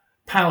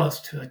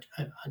powers to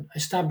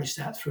establish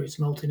that through its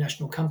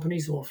multinational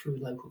companies or through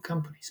local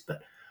companies.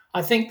 But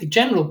I think the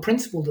general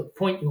principle, the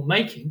point you're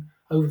making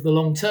over the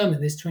long term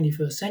in this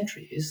 21st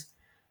century is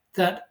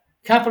that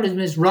capitalism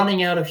is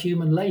running out of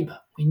human labour.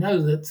 We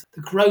know that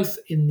the growth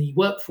in the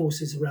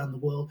workforces around the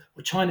world,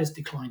 well, China's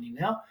declining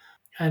now,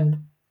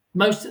 and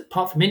most,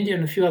 apart from India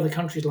and a few other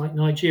countries like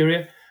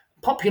Nigeria,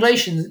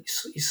 population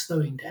is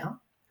slowing down.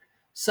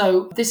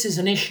 So this is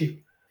an issue.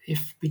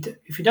 If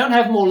you don't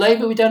have more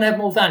labour, we don't have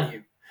more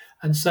value.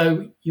 And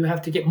so you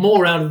have to get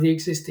more out of the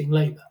existing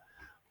labour.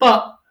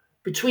 But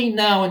between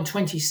now and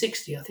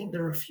 2060, I think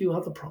there are a few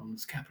other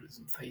problems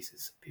capitalism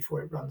faces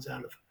before it runs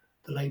out of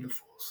the labour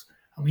force.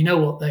 And we know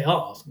what they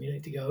are, so we don't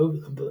need to go over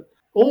them. But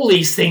all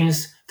these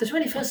things, the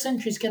 21st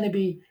century is going to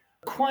be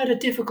quite a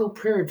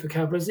difficult period for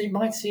capitalism. It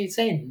might see its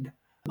end.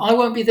 I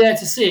won't be there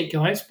to see it,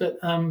 guys, but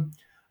I'm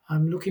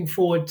looking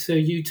forward to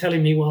you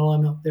telling me while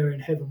I'm up there in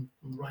heaven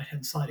on the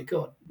right-hand side of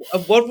God.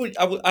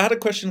 I had a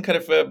question, kind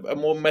of a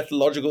more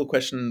methodological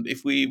question,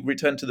 if we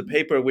return to the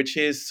paper, which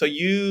is,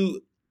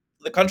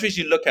 the countries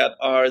you look at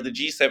are the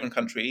G7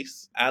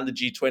 countries and the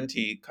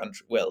G20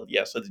 country. Well,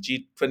 yeah, so the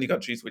G20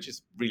 countries, which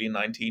is really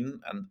 19,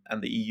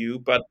 and the EU.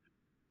 But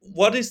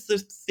what is the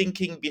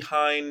thinking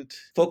behind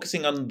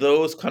focusing on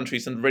those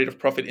countries and the rate of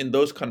profit in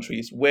those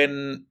countries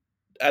when,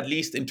 at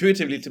least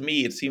intuitively to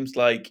me, it seems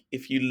like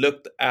if you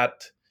looked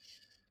at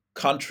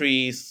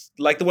countries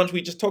like the ones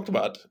we just talked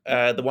about,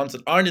 the ones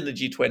that aren't in the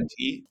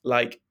G20,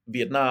 like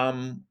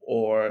Vietnam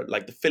or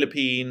like the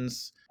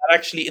Philippines,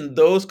 actually in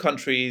those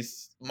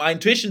countries, my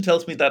intuition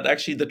tells me that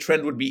actually the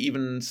trend would be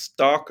even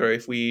starker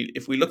if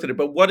we looked at it.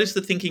 But what is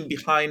the thinking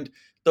behind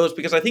those?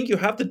 Because I think you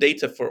have the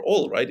data for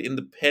all, right? In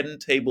the Penn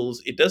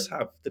tables, it does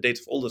have the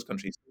data for all those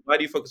countries. Why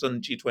do you focus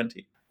on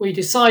G20? We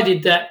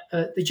decided that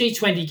the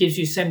G20 gives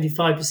you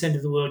 75%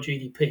 of the world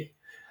GDP,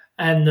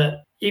 and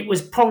that it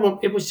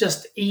was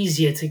just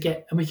easier to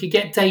get, and we could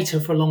get data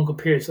for a longer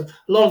period. So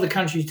a lot of the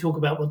countries you talk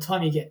about, by the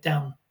time you get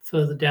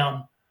further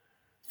down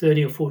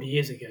 30 or 40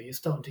 years ago, you're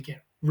starting to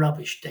get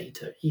rubbish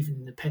data, even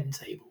in the Penn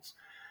tables.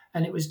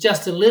 And it was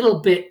just a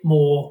little bit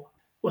more,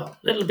 we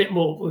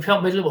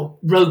felt a little more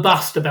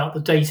robust about the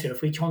data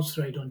if we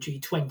concentrate on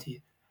G20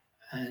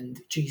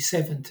 and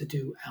G7 to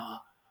do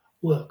our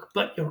work.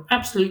 But you're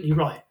absolutely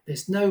right.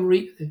 There's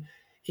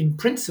in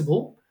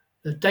principle,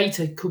 the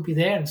data could be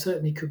there and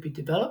certainly could be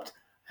developed.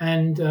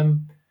 And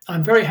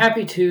I'm very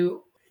happy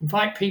to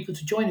invite people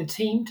to join a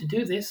team to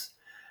do this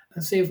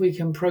and see if we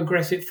can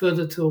progress it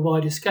further to a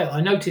wider scale.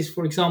 I noticed,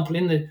 for example,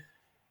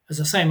 as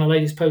I say in my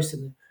latest post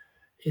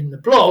in the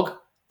blog,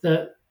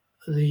 that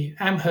the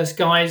Amherst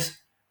guys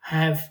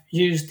have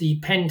used the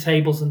pen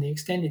tables and the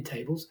extended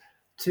tables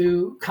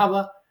to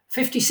cover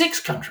 56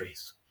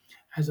 countries,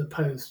 as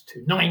opposed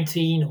to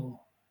 19 or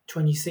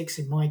 26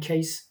 in my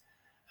case,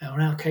 or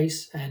our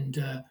case. And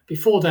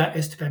before that,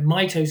 Esteban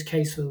Maito's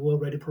case for the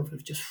world rate of profit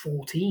of just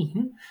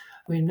 14.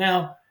 We've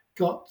now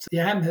got the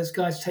Amherst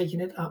guys taking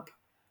it up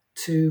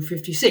to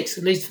 56,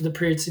 at least for the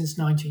period since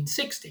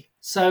 1960.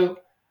 So,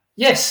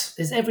 yes,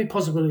 there's every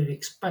possibility of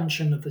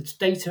expansion of its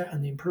data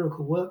and the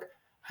empirical work.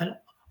 And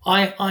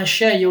I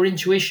share your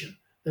intuition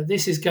that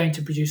this is going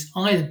to produce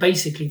either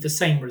basically the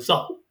same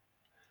result,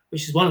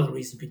 which is one of the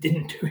reasons we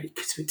didn't do it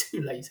because we're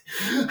too late.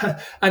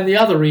 And the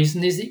other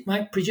reason is it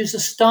might produce a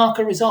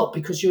starker result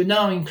because you're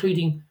now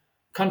including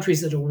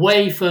countries that are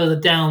way further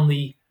down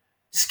the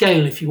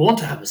scale if you want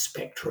to have a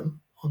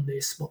spectrum on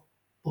this,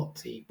 what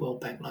the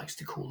World Bank likes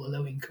to call the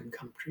low-income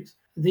countries.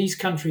 These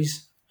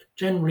countries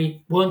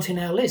generally weren't in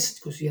our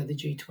list because we had the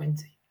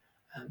G20.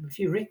 If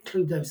you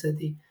include those,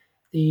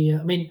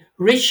 I mean,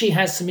 Ricci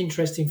has some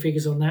interesting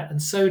figures on that,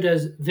 and so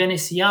does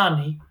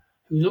Veneziani,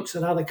 who looks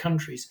at other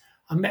countries.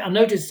 I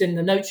noticed in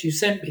the notes you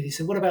sent me, they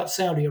said, what about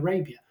Saudi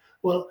Arabia?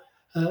 Well,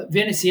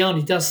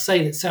 Veneziani does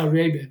say that Saudi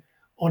Arabia,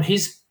 on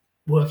his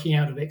working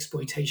out of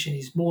exploitation,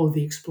 is more of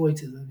the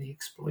exploiter than the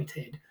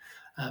exploited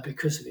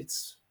because of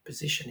its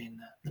position in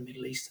the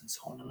Middle East and so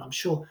on. And I'm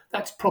sure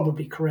that's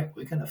probably correct.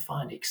 We're going to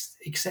find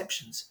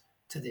exceptions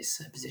to this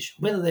position.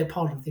 Whether they're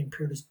part of the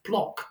imperialist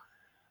bloc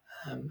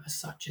as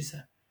such is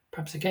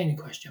perhaps again a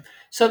question.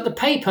 So the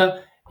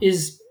paper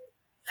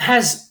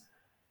has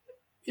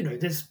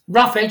there's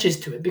rough edges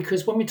to it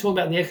because when we talk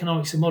about the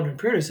economics of modern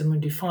imperialism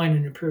and define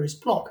an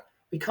imperialist bloc,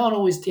 we can't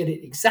always get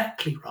it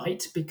exactly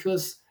right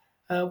because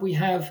we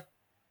have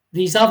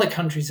these other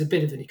countries a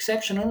bit of an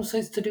exception, and also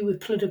it's to do with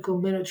political,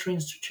 military,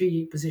 and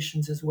strategic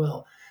positions as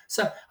well.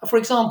 So, for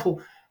example,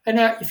 and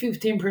now if you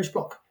have the imperialist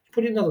bloc,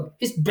 put it another way,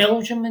 is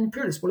Belgium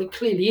imperialist? Well, it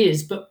clearly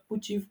is, but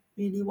would you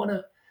really want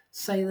to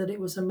say that it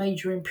was a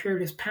major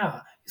imperialist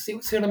power?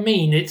 You see what I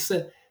mean? It's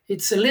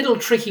a little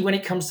tricky when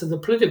it comes to the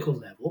political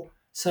level.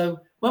 So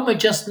when we're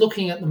just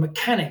looking at the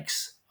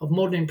mechanics of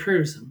modern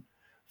imperialism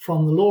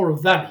from the law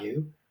of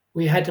value,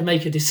 we had to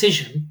make a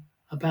decision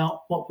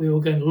about what we were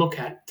going to look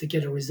at to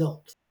get a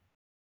result.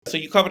 So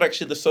you covered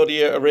actually the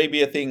Saudi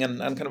Arabia thing and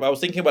kind of I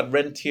was thinking about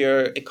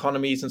rentier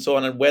economies and so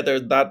on and whether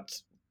that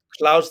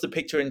clouds the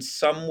picture in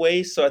some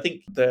way. So I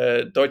think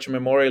the Deutsche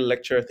Memorial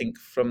lecture, I think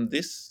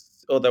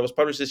that was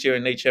published this year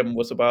in HM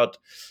was about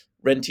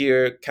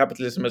rentier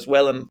capitalism as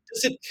well. And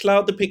does it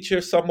cloud the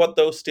picture somewhat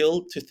though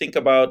still to think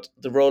about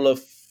the role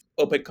of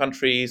OPEC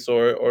countries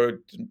or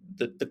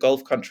the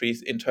Gulf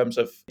countries in terms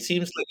of it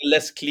seems like a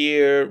less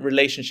clear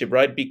relationship,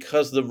 right?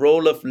 Because the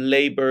role of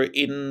labor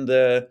in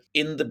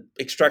the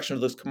extraction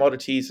of those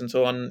commodities and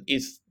so on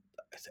is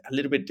a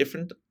little bit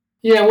different.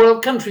 Yeah, well,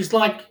 countries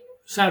like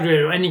Saudi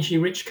Arabia,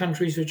 energy-rich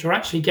countries, which are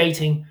actually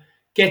getting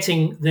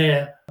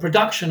their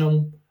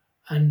production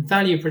and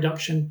value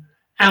production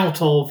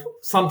out of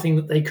something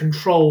that they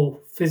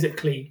control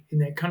physically in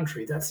their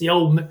country. That's the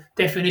old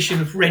definition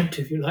of rent,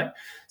 if you like.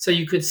 So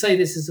you could say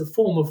this is a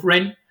form of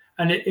rent,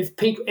 and if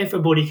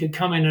everybody could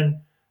come in and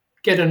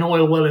get an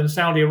oil well in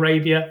Saudi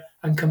Arabia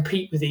and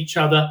compete with each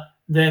other,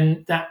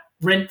 then that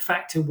rent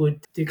factor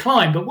would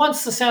decline. But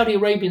once the Saudi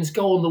Arabians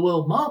go on the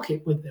world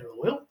market with their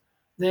oil,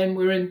 then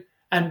we're in,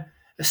 and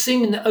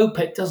assuming that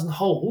OPEC doesn't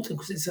hold,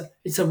 because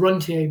it's a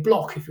rentier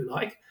block, if you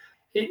like,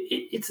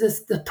 it's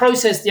the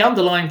process, the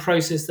underlying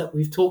process that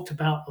we've talked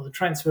about of the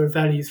transfer of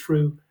value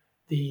through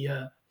the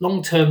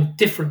long-term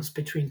difference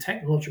between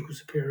technological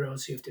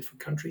superiority of different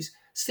countries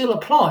still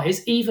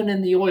applies even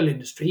in the oil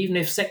industry, even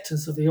if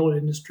sectors of the oil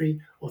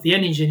industry or the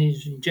energy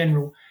industry in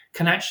general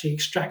can actually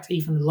extract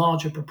even a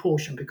larger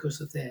proportion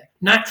because of their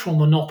natural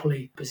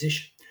monopoly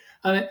position.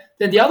 Then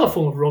the other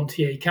form of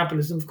rentier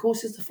capitalism, of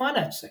course, is the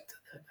finance sector.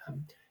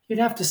 You'd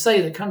have to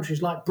say that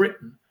countries like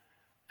Britain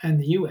and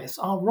the US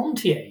are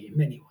rentier in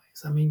many ways.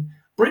 I mean,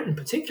 Britain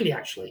particularly,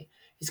 actually,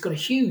 it's got a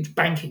huge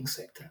banking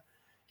sector.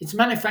 Its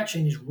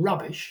manufacturing is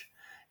rubbish.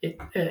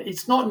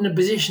 It's not in a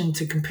position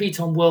to compete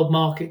on world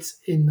markets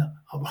in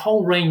a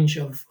whole range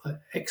of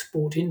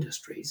export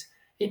industries.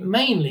 It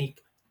mainly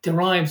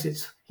derives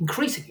its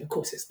increasingly, of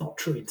course, it's not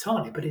true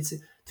entirely, but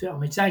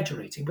I'm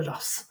exaggerating, but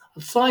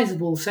a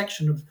sizable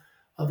section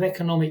of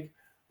economic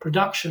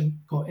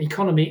production or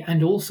economy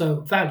and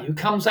also value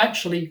comes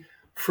actually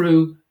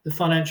through the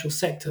financial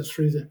sector,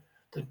 through the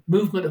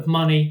movement of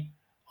money,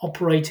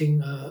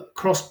 operating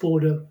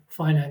cross-border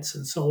finance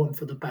and so on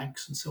for the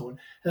banks and so on.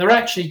 And they're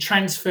actually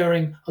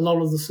transferring a lot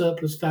of the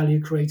surplus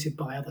value created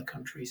by other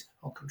countries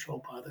or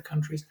controlled by other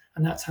countries,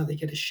 and that's how they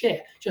get a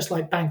share, just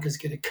like bankers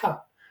get a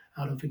cut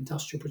out of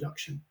industrial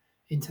production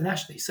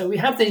internationally. So we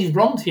have these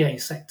rentier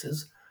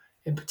sectors,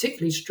 and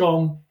particularly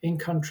strong in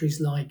countries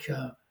like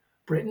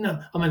Britain.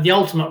 I mean, the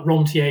ultimate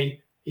rentier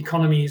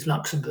economy is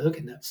Luxembourg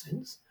in that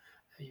sense.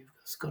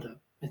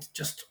 It's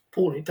just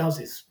all it does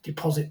is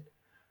deposit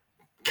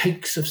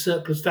cakes of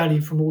surplus value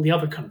from all the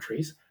other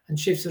countries and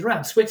shifts it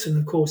around. Switzerland,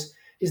 of course,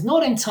 is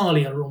not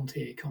entirely a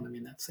rentier economy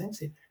in that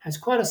sense. It has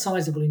quite a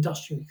sizable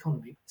industrial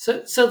economy.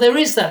 So there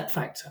is that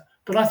factor.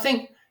 But I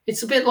think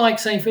it's a bit like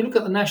saying, if you look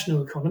at the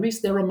national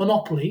economies, there are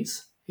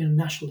monopolies in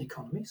national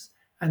economies,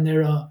 and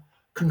there are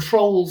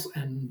controls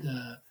and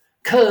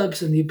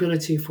curbs and the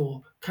ability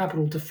for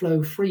capital to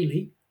flow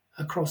freely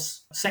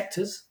across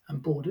sectors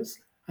and borders.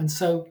 And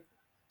so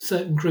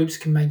certain groups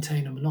can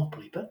maintain a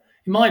monopoly. But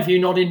in my view,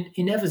 not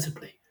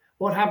inevitably.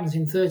 What happens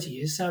in 30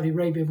 years, Saudi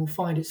Arabia will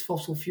find its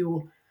fossil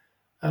fuel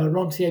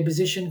rentier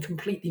position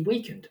completely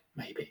weakened,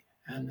 maybe,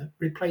 and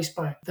replaced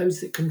by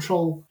those that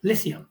control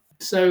lithium.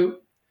 So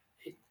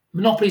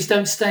monopolies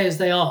don't stay as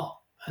they are.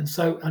 And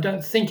so I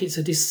don't think it's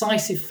a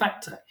decisive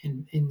factor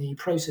in the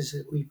process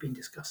that we've been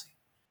discussing.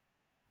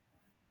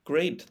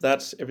 Great.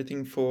 That's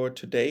everything for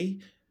today.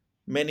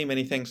 Many,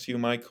 many thanks to you,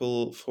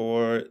 Michael,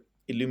 for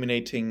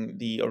illuminating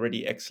the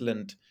already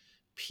excellent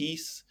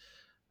piece.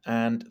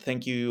 And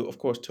thank you, of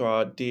course, to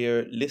our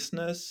dear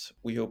listeners.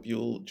 We hope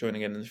you'll join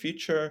again in the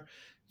future.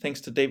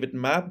 Thanks to David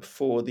Mabb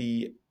for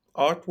the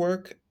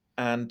artwork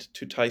and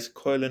to Thijs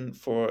Keulen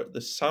for the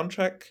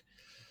soundtrack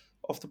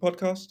of the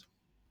podcast.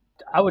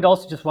 I would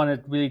also just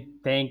want to really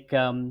thank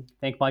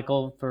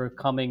Michael for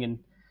coming, and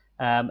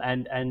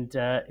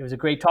it was a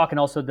great talk, and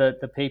also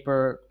the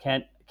paper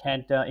can't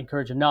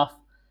encourage enough.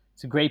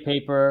 It's a great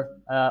paper,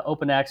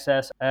 open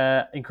access.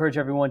 Encourage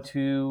everyone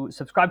to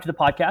subscribe to the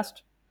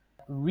podcast,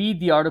 read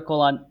the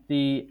article on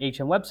the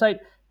HM website,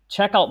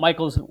 check out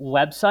Michael's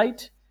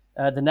website,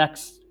 the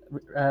next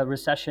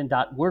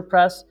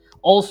recession.wordpress.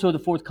 Also, the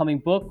forthcoming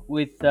book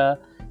with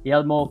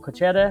Guillermo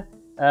Cochete,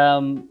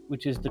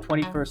 which is the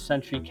 21st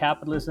Century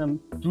Capitalism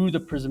Through the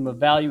Prism of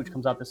Value, which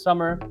comes out this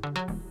summer.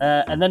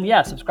 And then,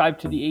 subscribe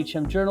to the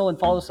HM Journal and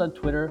follow us on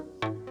Twitter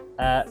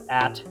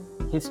at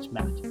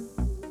HistMat.